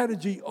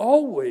strategy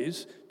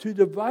always to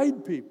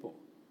divide people.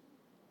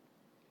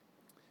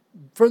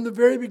 From the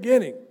very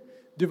beginning,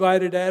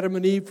 divided Adam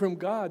and Eve from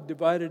God,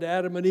 divided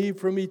Adam and Eve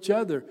from each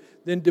other,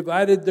 then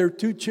divided their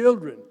two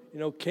children.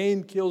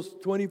 Cain kills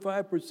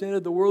 25%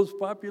 of the world's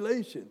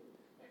population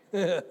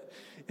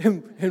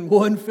in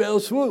one fell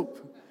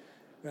swoop.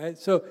 Right?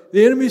 So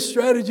the enemy's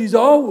strategy is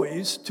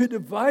always to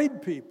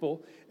divide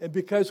people, and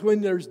because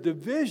when there's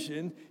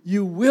division,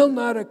 you will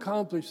not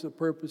accomplish the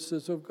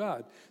purposes of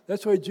God.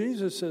 That's why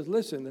Jesus says,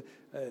 listen,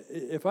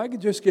 if I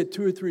could just get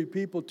 2 or 3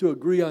 people to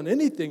agree on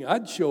anything,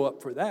 I'd show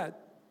up for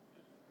that.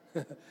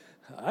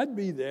 I'd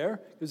be there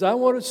because I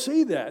want to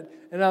see that,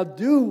 and I'll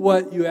do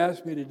what you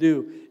ask me to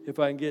do if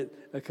I can get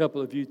a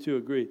couple of you to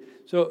agree.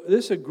 So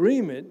this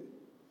agreement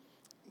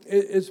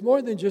is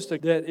more than just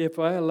that if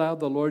I allow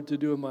the Lord to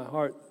do in my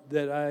heart,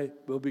 that I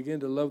will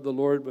begin to love the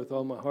Lord with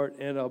all my heart,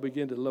 and I'll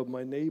begin to love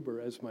my neighbor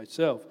as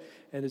myself.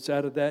 And it's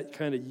out of that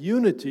kind of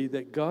unity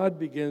that God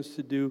begins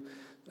to do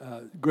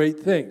great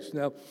things.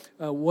 Now,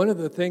 one of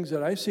the things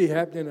that I see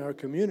happening in our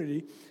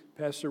community,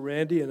 Pastor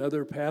Randy and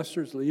other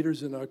pastors,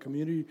 leaders in our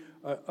community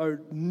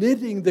are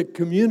knitting the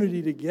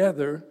community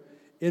together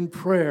in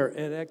prayer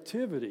and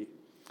activity.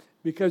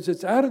 Because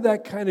it's out of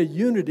that kind of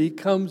unity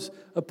comes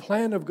a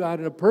plan of God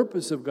and a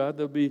purpose of God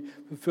that will be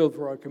fulfilled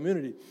for our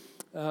community.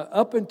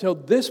 Up until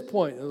this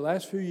point, in the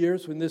last few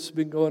years when this has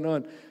been going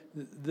on,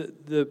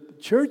 the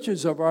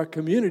churches of our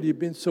community have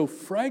been so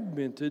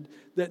fragmented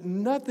that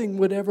nothing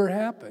would ever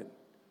happen.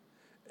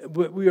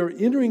 But we are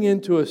entering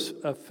into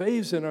a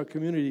phase in our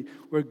community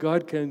where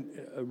God can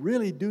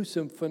really do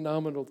some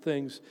phenomenal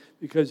things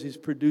because He's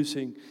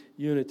producing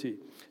unity.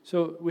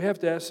 So we have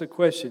to ask the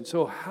question,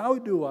 so how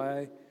do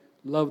I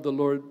love the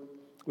Lord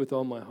with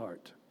all my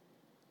heart?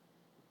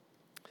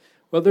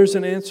 Well, there's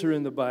an answer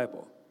in the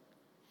Bible,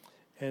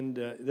 and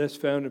that's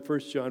found in 1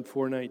 John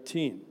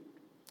 4:19.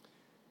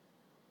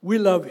 We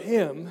love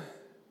Him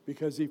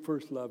because He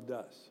first loved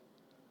us.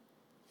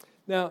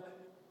 Now,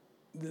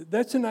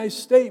 that's a nice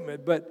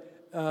statement, but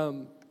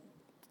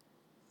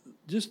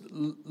just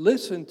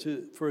listen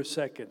to for a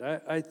second.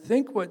 I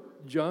think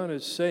what John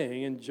is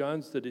saying, and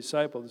John's the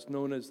disciple, is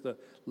known as the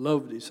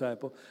love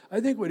disciple.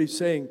 I think what he's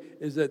saying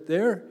is that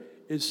there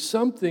is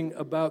something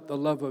about the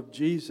love of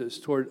Jesus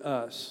toward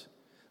us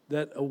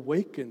that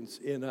awakens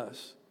in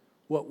us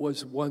what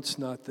was once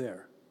not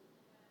there.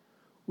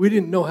 We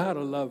didn't know how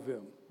to love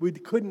Him. We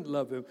couldn't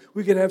love Him.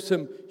 We could have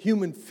some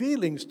human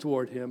feelings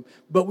toward Him,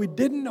 but we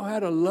didn't know how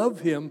to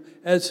love Him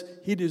as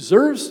He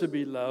deserves to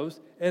be loved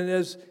and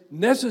as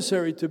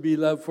necessary to be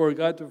loved for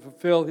God to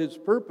fulfill His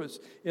purpose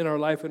in our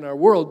life and our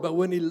world. But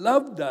when He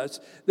loved us,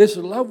 this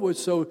love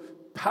was so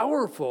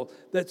powerful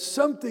that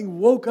something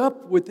woke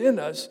up within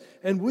us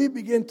and we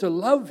began to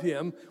love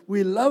Him.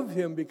 We love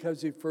Him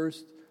because He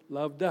first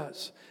loved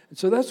us. And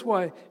so that's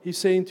why He's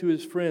saying to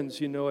His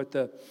friends, at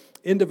the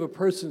end of a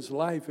person's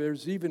life,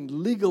 there's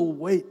even legal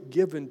weight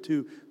given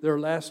to their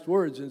last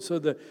words. And so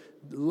the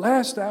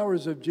last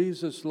hours of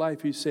Jesus'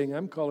 life, He's saying,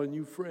 I'm calling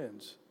you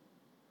friends.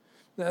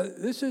 Now,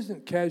 this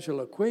isn't casual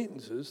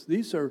acquaintances.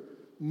 These are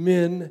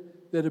men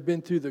that have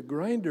been through the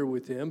grinder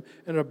with him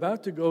and are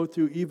about to go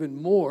through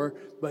even more,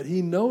 but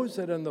he knows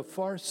that on the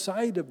far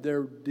side of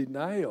their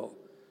denial,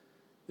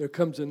 there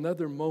comes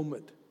another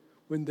moment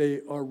when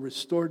they are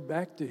restored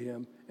back to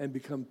him and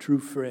become true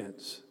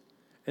friends.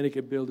 And he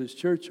can build his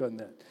church on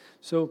that.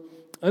 So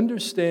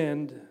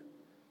understand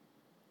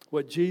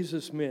what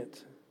Jesus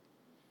meant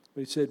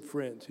when he said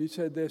friends. He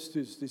said this to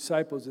his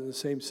disciples in the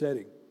same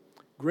setting.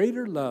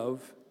 Greater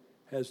love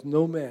has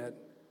no man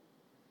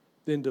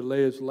than to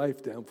lay his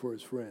life down for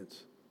his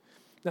friends.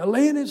 Now,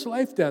 laying his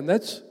life down,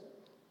 that's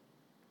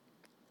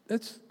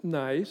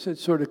nice.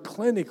 It's sort of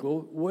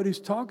clinical. What he's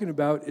talking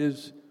about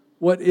is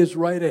what is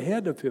right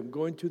ahead of him,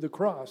 going to the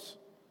cross.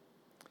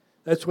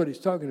 That's what he's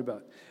talking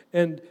about.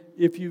 And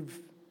if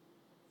you've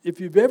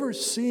ever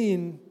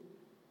seen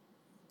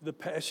the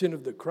Passion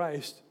of the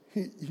Christ,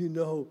 you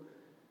know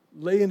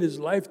laying his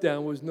life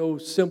down was no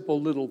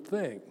simple little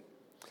thing.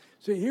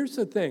 So here's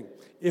the thing.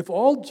 If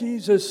all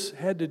Jesus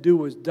had to do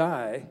was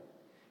die,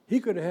 he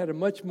could have had a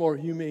much more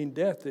humane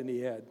death than he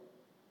had.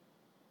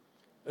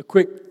 A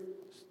quick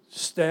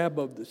stab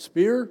of the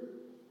spear,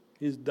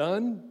 he's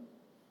done.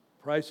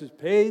 Price is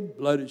paid,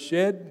 blood is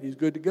shed, he's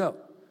good to go.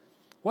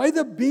 Why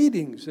the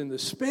beatings and the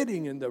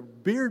spitting and the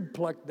beard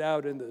plucked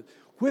out and the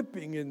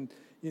whipping and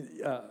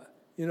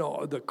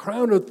the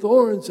crown of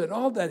thorns and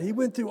all that? He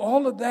went through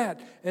all of that,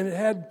 and it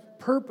had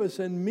purpose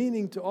and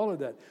meaning to all of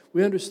that.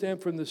 We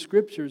understand from the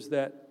scriptures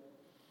that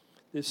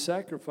this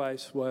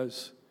sacrifice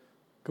was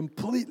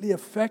completely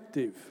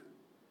effective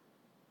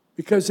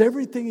because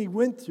everything he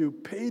went through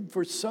paid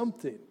for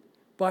something.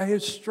 By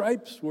his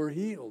stripes were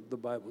healed, the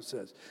Bible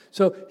says.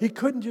 So he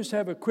couldn't just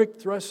have a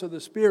quick thrust of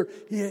the spear.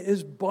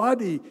 His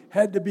body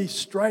had to be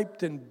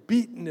striped and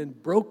beaten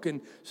and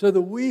broken so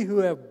that we who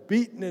have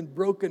beaten and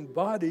broken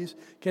bodies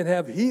can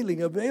have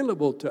healing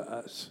available to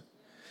us.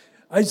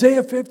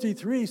 Isaiah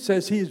 53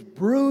 says he's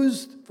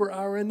bruised for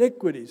our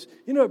iniquities.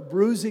 You know what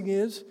bruising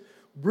is?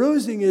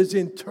 Bruising is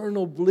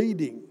internal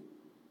bleeding.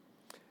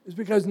 It's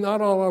because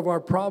not all of our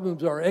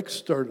problems are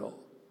external.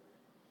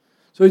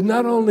 So he's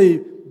not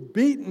only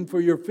beaten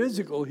for your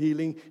physical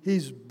healing,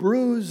 he's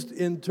bruised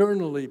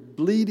internally,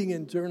 bleeding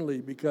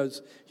internally,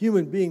 because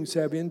human beings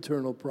have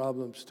internal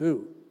problems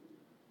too.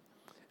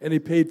 And he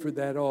paid for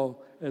that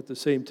all at the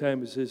same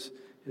time as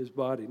his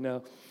body.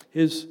 Now,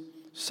 his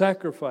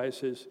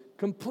sacrifice is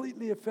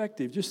completely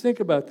effective. Just think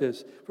about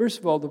this. First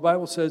of all, the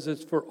Bible says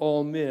it's for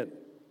all men.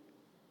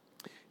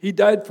 He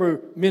died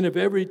for men of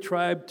every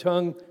tribe,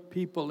 tongue,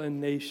 people,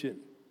 and nation.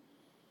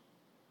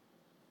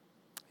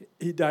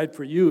 He died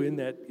for you in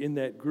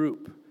that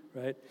group,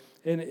 right?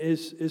 And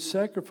his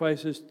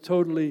sacrifice is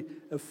totally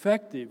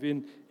effective.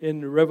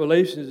 In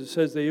Revelations, it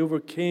says they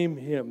overcame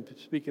him,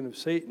 speaking of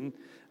Satan,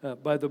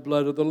 by the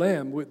blood of the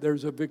Lamb.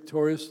 There's a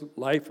victorious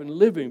life and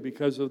living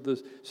because of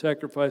the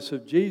sacrifice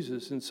of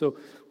Jesus. And so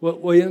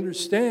what we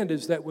understand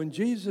is that when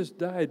Jesus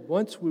died,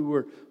 once we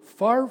were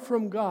far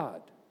from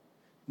God,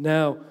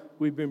 now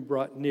we've been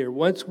brought near.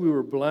 Once we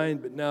were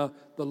blind, but now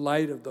the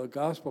light of the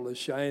gospel has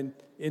shined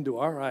into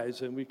our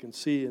eyes and we can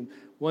see. And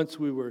once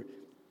we were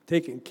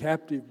taken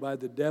captive by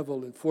the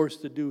devil and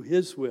forced to do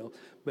his will,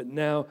 but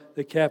now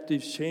the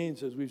captive's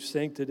chains, as we've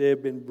sang today,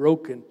 have been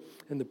broken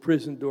and the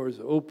prison doors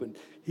opened.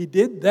 He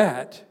did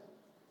that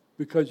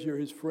because you're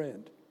his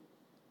friend.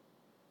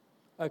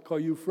 I call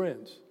you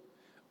friends.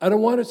 I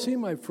don't want to see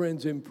my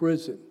friends in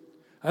prison.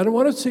 I don't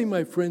want to see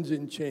my friends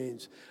in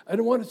chains. I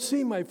don't want to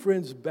see my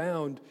friends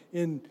bound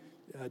in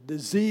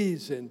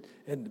disease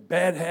and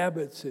bad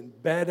habits and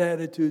bad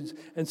attitudes.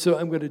 And so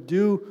I'm going to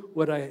do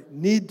what I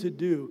need to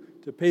do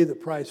to pay the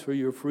price for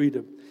your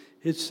freedom.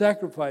 His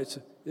sacrifice,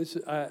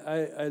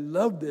 I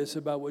love this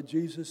about what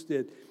Jesus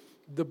did.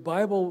 The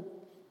Bible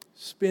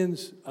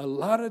spends a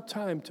lot of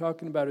time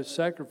talking about his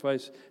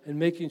sacrifice and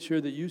making sure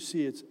that you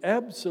see it's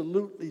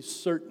absolutely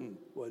certain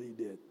what he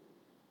did.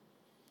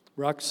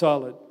 Rock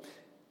solid.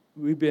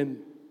 We've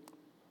been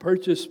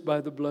purchased by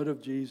the blood of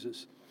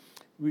Jesus.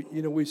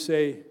 We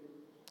say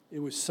it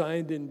was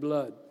signed in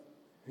blood,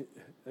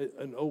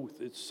 an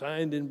oath. It's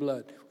signed in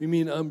blood. We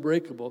mean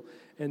unbreakable.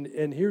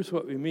 And here's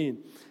what we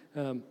mean.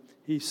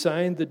 He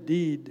signed the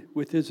deed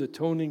with his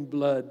atoning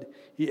blood.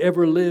 He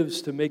ever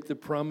lives to make the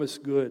promise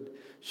good.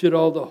 Should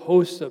all the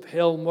hosts of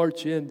hell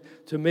march in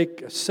to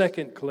make a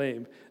second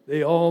claim,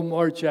 they all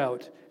march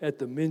out at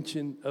the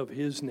mention of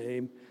his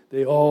name.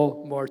 They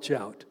all march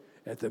out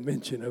at the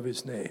mention of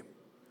his name.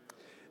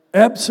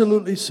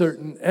 Absolutely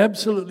certain,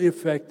 absolutely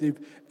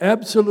effective,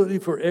 absolutely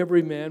for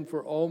every man,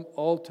 for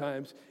all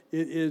times.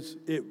 It is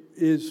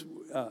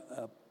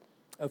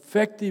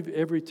effective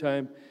every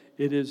time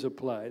it is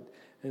applied.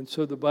 And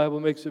so the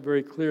Bible makes it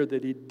very clear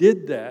that he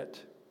did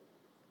that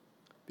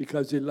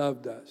because he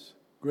loved us.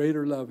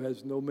 Greater love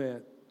has no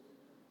man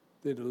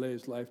than to lay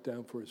his life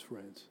down for his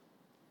friends.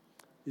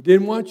 He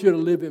didn't want you to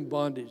live in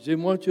bondage.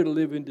 Didn't want you to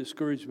live in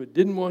discouragement.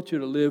 Didn't want you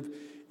to live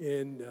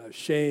in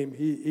shame.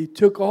 He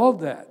took all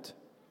that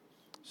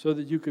so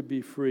that you could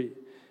be free.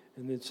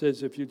 And it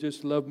says, if you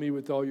just love me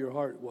with all your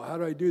heart. Well, how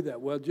do I do that?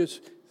 Well,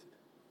 just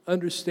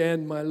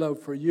understand my love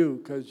for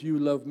you because you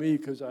love me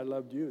because I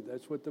loved you.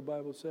 That's what the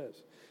Bible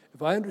says.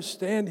 If I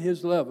understand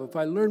his love, if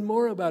I learn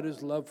more about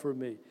his love for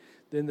me,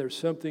 then there's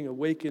something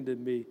awakened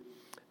in me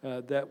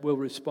that will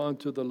respond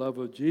to the love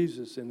of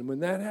Jesus. And when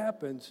that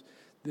happens,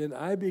 then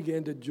I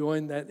begin to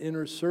join that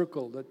inner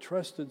circle, that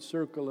trusted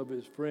circle of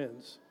his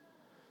friends,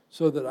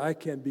 so that I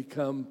can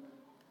become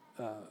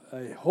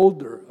a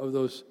holder of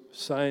those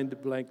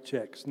signed blank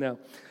checks. Now,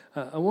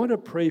 I want to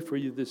pray for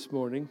you this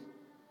morning.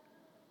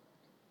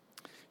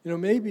 You know,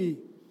 maybe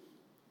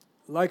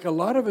like a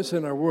lot of us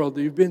in our world,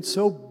 you've been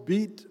so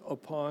beat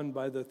upon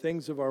by the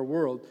things of our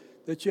world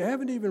that you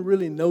haven't even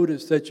really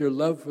noticed that your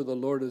love for the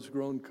Lord has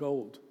grown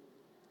cold.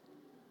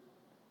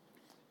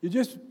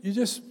 You're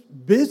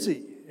just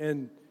busy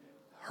and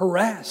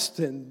harassed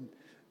and,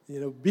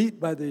 beat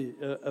by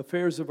the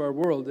affairs of our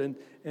world. And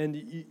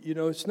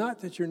it's not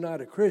that you're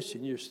not a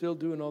Christian. You're still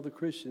doing all the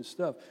Christian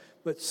stuff.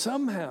 But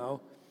somehow,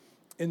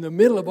 in the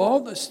middle of all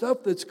the stuff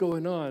that's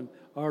going on,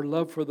 our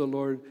love for the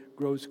Lord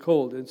grows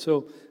cold. And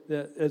so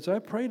as I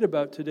prayed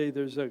about today,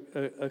 there's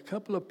a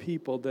couple of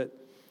people that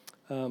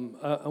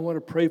I want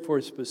to pray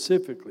for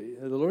specifically.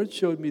 The Lord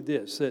showed me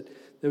this, that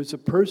there was a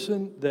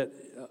person that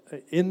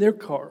in their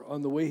car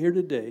on the way here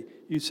today,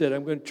 you said,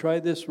 I'm going to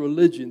try this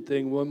religion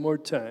thing one more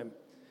time.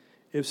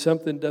 If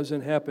something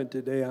doesn't happen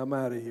today, I'm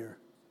out of here.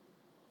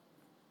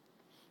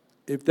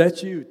 If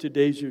that's you,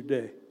 today's your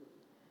day.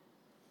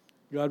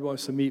 God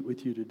wants to meet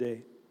with you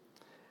today.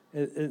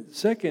 And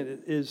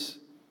second is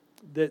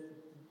that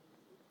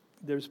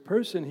there's a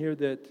person here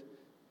that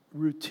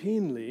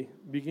routinely,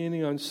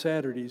 beginning on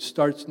Saturday,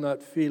 starts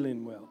not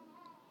feeling well,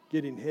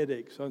 getting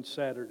headaches on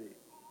Saturday.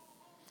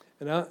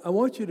 And I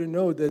want you to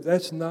know that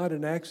that's not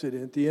an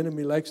accident. The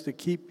enemy likes to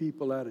keep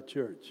people out of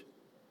church.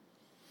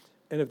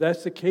 And if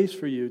that's the case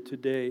for you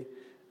today,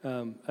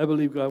 I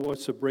believe God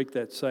wants to break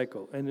that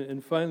cycle.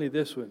 And finally,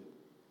 this one.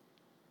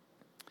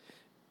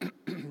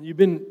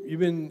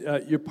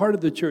 You're part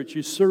of the church.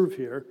 You serve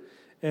here,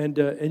 and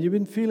you've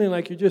been feeling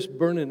like you're just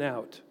burning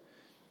out.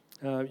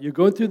 You're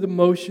going through the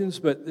motions,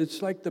 but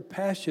it's like the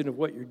passion of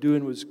what you're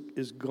doing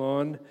is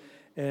gone.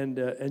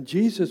 And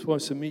Jesus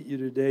wants to meet you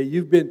today.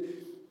 You've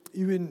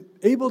been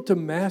able to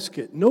mask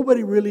it.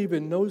 Nobody really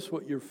even knows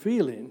what you're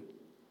feeling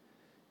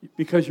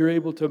because you're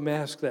able to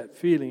mask that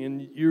feeling.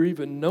 And you're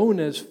even known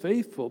as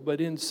faithful, but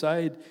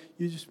inside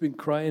you've just been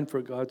crying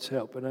for God's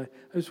help. And I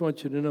just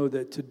want you to know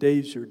that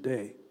today's your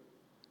day.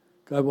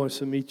 God wants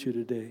to meet you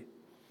today.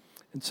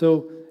 And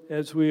so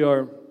as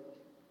we're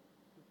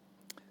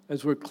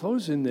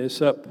closing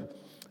this up,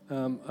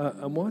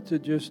 I want to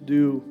just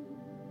do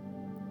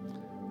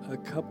a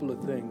couple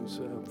of things.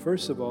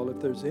 First of all, if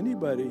there's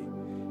anybody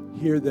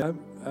here that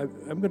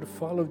I'm going to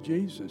follow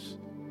Jesus.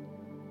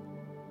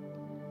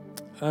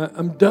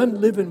 I'm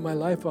done living my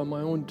life on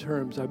my own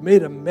terms. I've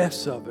made a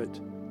mess of it.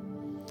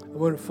 I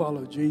want to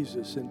follow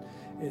Jesus. And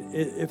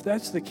if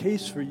that's the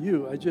case for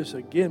you, I just,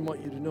 again,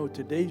 want you to know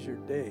today's your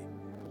day.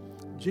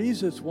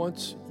 Jesus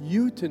wants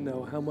you to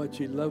know how much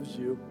he loves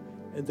you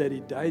and that he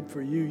died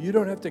for you. You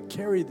don't have to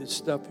carry this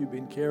stuff you've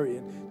been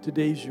carrying.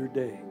 Today's your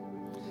day.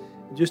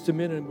 In just a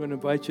minute, I'm going to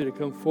invite you to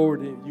come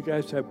forward. You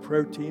guys have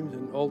prayer teams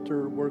and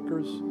altar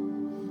workers.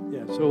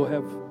 Yeah, so we'll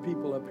have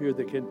people up here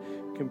that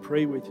can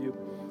pray with you.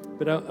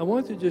 But I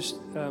want to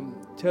just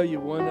tell you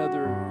one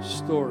other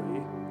story,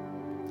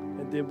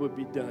 and then we'll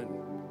be done.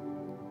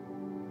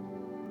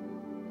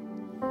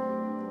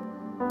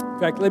 In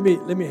fact, let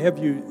me have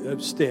you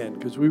stand,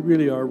 because we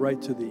really are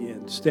right to the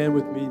end. Stand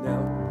with me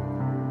now.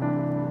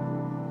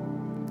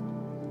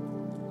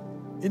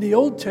 In the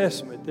Old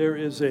Testament, there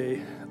is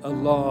a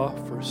law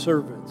for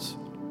servants.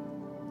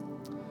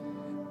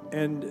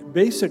 And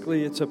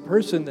basically, it's a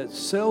person that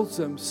sells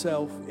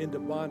themselves into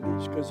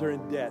bondage because they're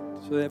in debt.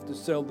 So they have to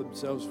sell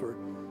themselves for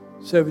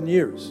 7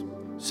 years.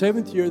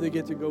 7th year, they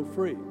get to go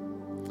free.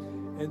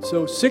 And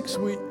so 6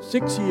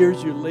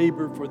 years you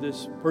labor for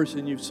this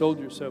person you've sold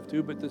yourself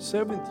to, but the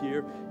 7th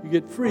year, you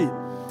get freed.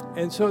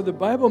 And so the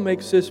Bible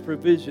makes this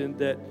provision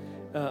that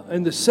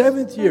in the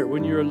 7th year,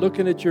 when you're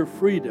looking at your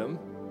freedom,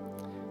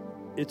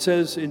 it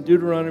says in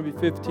Deuteronomy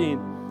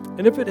 15,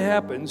 and if it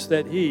happens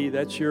that he,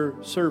 that's your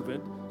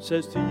servant,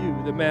 says to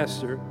you, the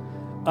master,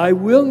 I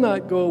will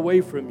not go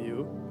away from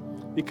you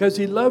because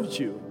he loves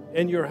you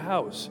and your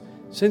house.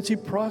 Since he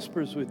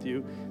prospers with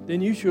you,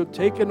 then you shall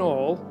take an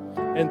awl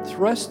and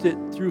thrust it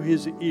through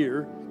his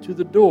ear to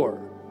the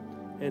door,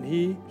 and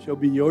he shall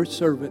be your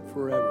servant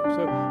forever.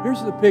 So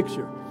here's the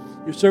picture.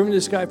 You're serving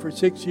this guy for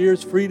 6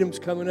 years, freedom's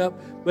coming up,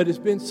 but it's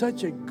been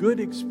such a good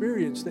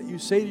experience that you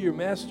say to your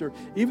master,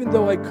 even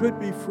though I could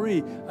be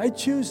free, I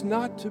choose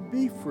not to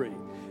be free.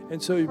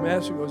 And so your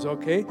master goes,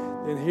 okay,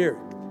 then here,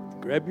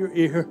 grab your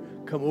ear,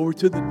 come over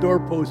to the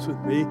doorpost with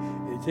me,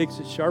 and he takes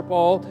a sharp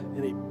awl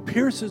and he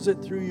pierces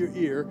it through your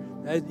ear.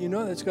 You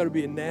know that's got to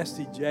be a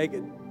nasty,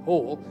 jagged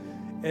hole.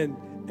 And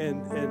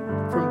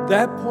from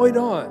that point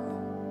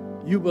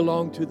on, you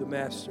belong to the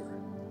master.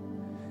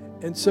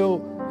 And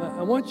so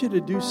I want you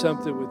to do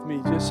something with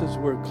me just as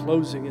we're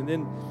closing. And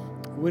then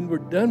when we're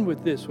done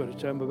with this,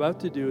 which I'm about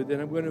to do, then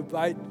I'm going to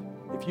invite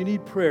if you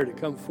need prayer, to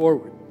come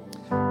forward.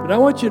 But I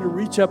want you to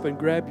reach up and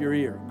grab your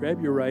ear.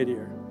 Grab your right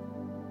ear.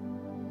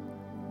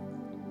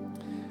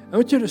 I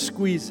want you to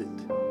squeeze it.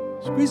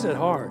 Squeeze it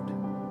hard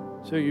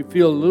so you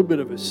feel a little bit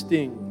of a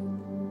sting.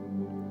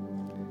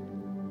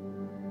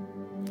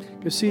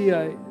 Because see,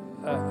 I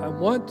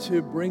want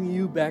to bring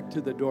you back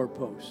to the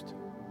doorpost.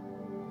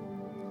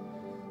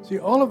 See,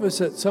 all of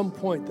us at some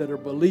point that are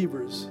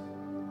believers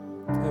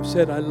have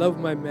said, I love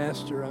my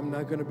master. I'm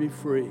not going to be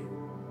free.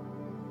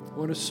 I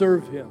want to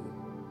serve him.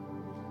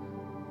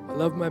 I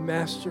love my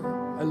master.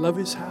 I love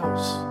his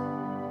house.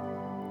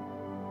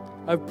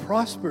 I've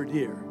prospered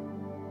here.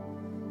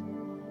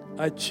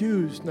 I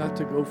choose not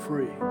to go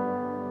free.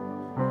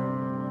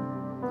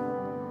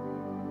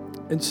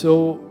 And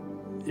so,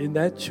 in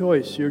that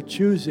choice, you're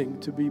choosing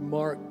to be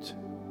marked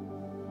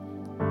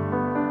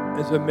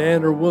as a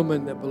man or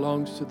woman that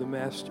belongs to the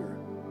Master.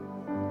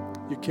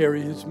 You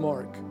carry his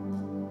mark.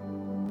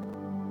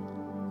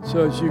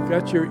 So as you've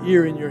got your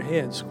ear in your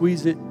hand,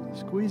 squeeze it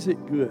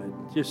good,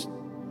 just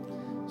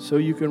so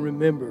you can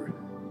remember.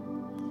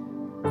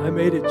 I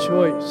made a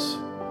choice.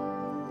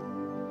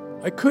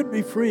 I could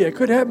be free. I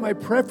could have my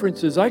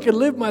preferences. I could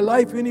live my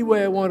life any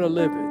way I want to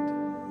live it.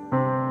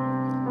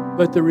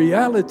 But the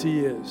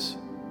reality is,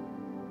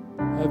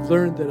 I've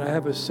learned that I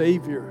have a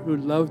Savior who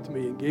loved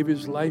me and gave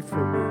his life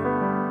for me.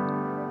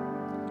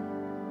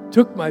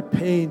 Took my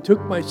pain,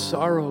 took my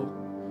sorrow,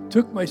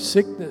 took my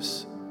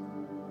sickness,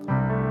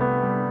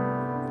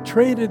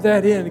 traded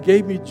that in,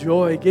 gave me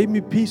joy, gave me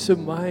peace of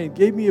mind,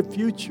 gave me a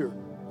future,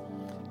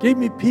 gave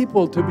me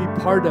people to be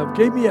part of,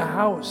 gave me a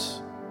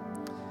house,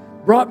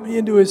 brought me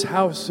into his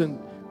house and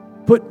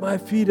put my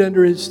feet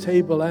under his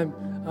table. I'm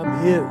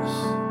his.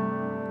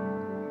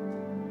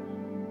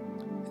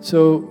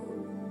 So,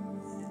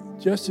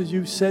 just as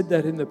you've said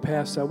that in the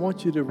past, I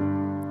want you to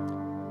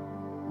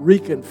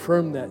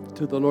reconfirm that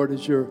to the Lord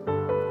as you're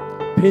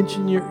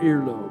pinching your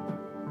earlobe.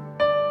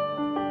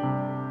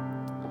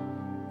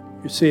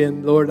 You're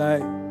saying, Lord, I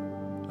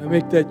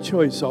make that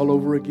choice all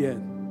over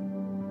again.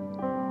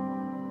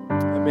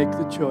 I make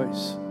the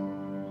choice.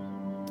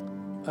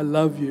 I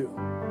love you.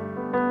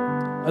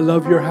 I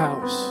love your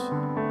house.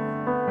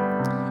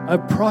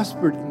 I've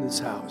prospered in this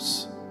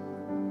house.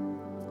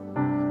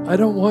 I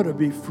don't want to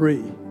be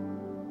free.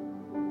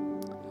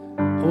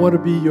 I want to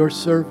be your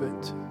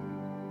servant.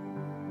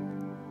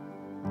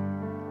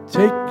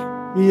 Take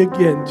me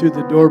again to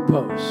the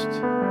doorpost.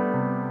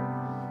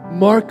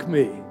 Mark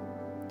me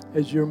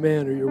as your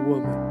man or your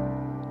woman.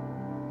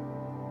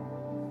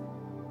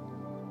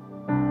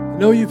 I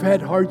know you've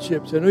had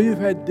hardships. I know you've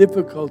had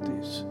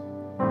difficulties.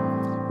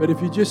 But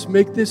if you just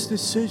make this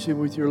decision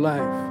with your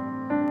life,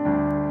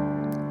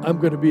 I'm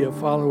going to be a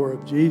follower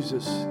of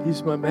Jesus.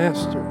 He's my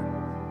master.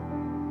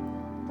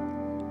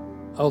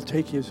 I'll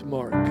take his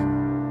mark.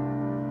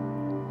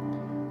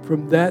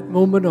 From that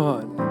moment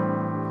on,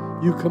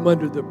 you come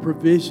under the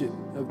provision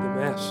of the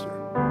Master.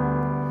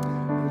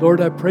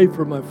 Lord, I pray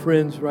for my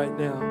friends right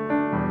now.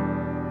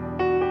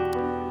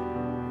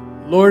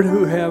 Lord,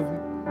 who have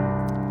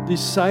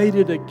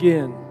decided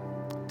again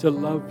to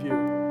love you.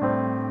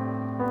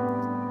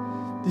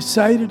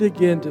 Decided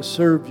again to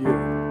serve you.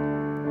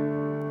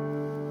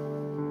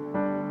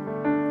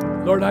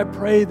 Lord, I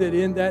pray that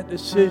in that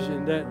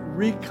decision, that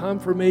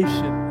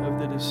reconfirmation of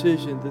the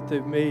decision that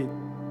they've made,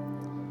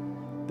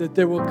 that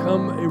there will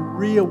come a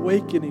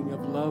reawakening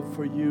of love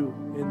for you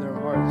in their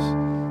hearts.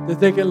 That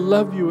they can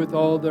love you with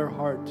all their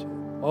heart,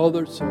 all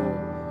their soul,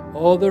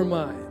 all their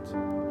mind.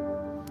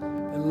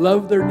 And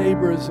love their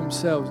neighbor as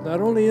themselves, not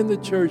only in the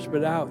church,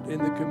 but out in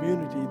the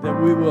community.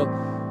 That we will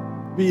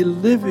be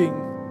living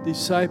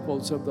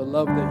disciples of the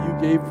love that you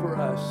gave for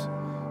us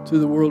to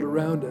the world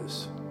around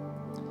us.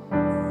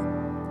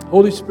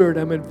 Holy Spirit,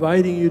 I'm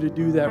inviting you to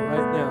do that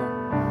right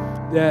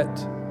now.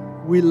 That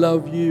we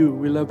love you.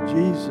 We love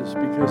Jesus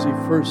because he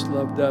first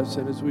loved us.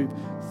 And as we've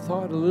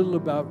thought a little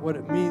about what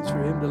it means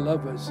for him to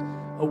love us,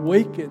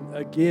 awaken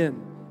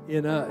again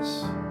in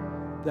us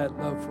that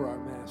love for our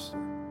Master.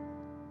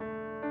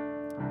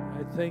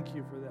 I thank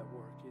you for that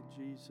work in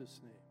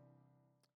Jesus' name.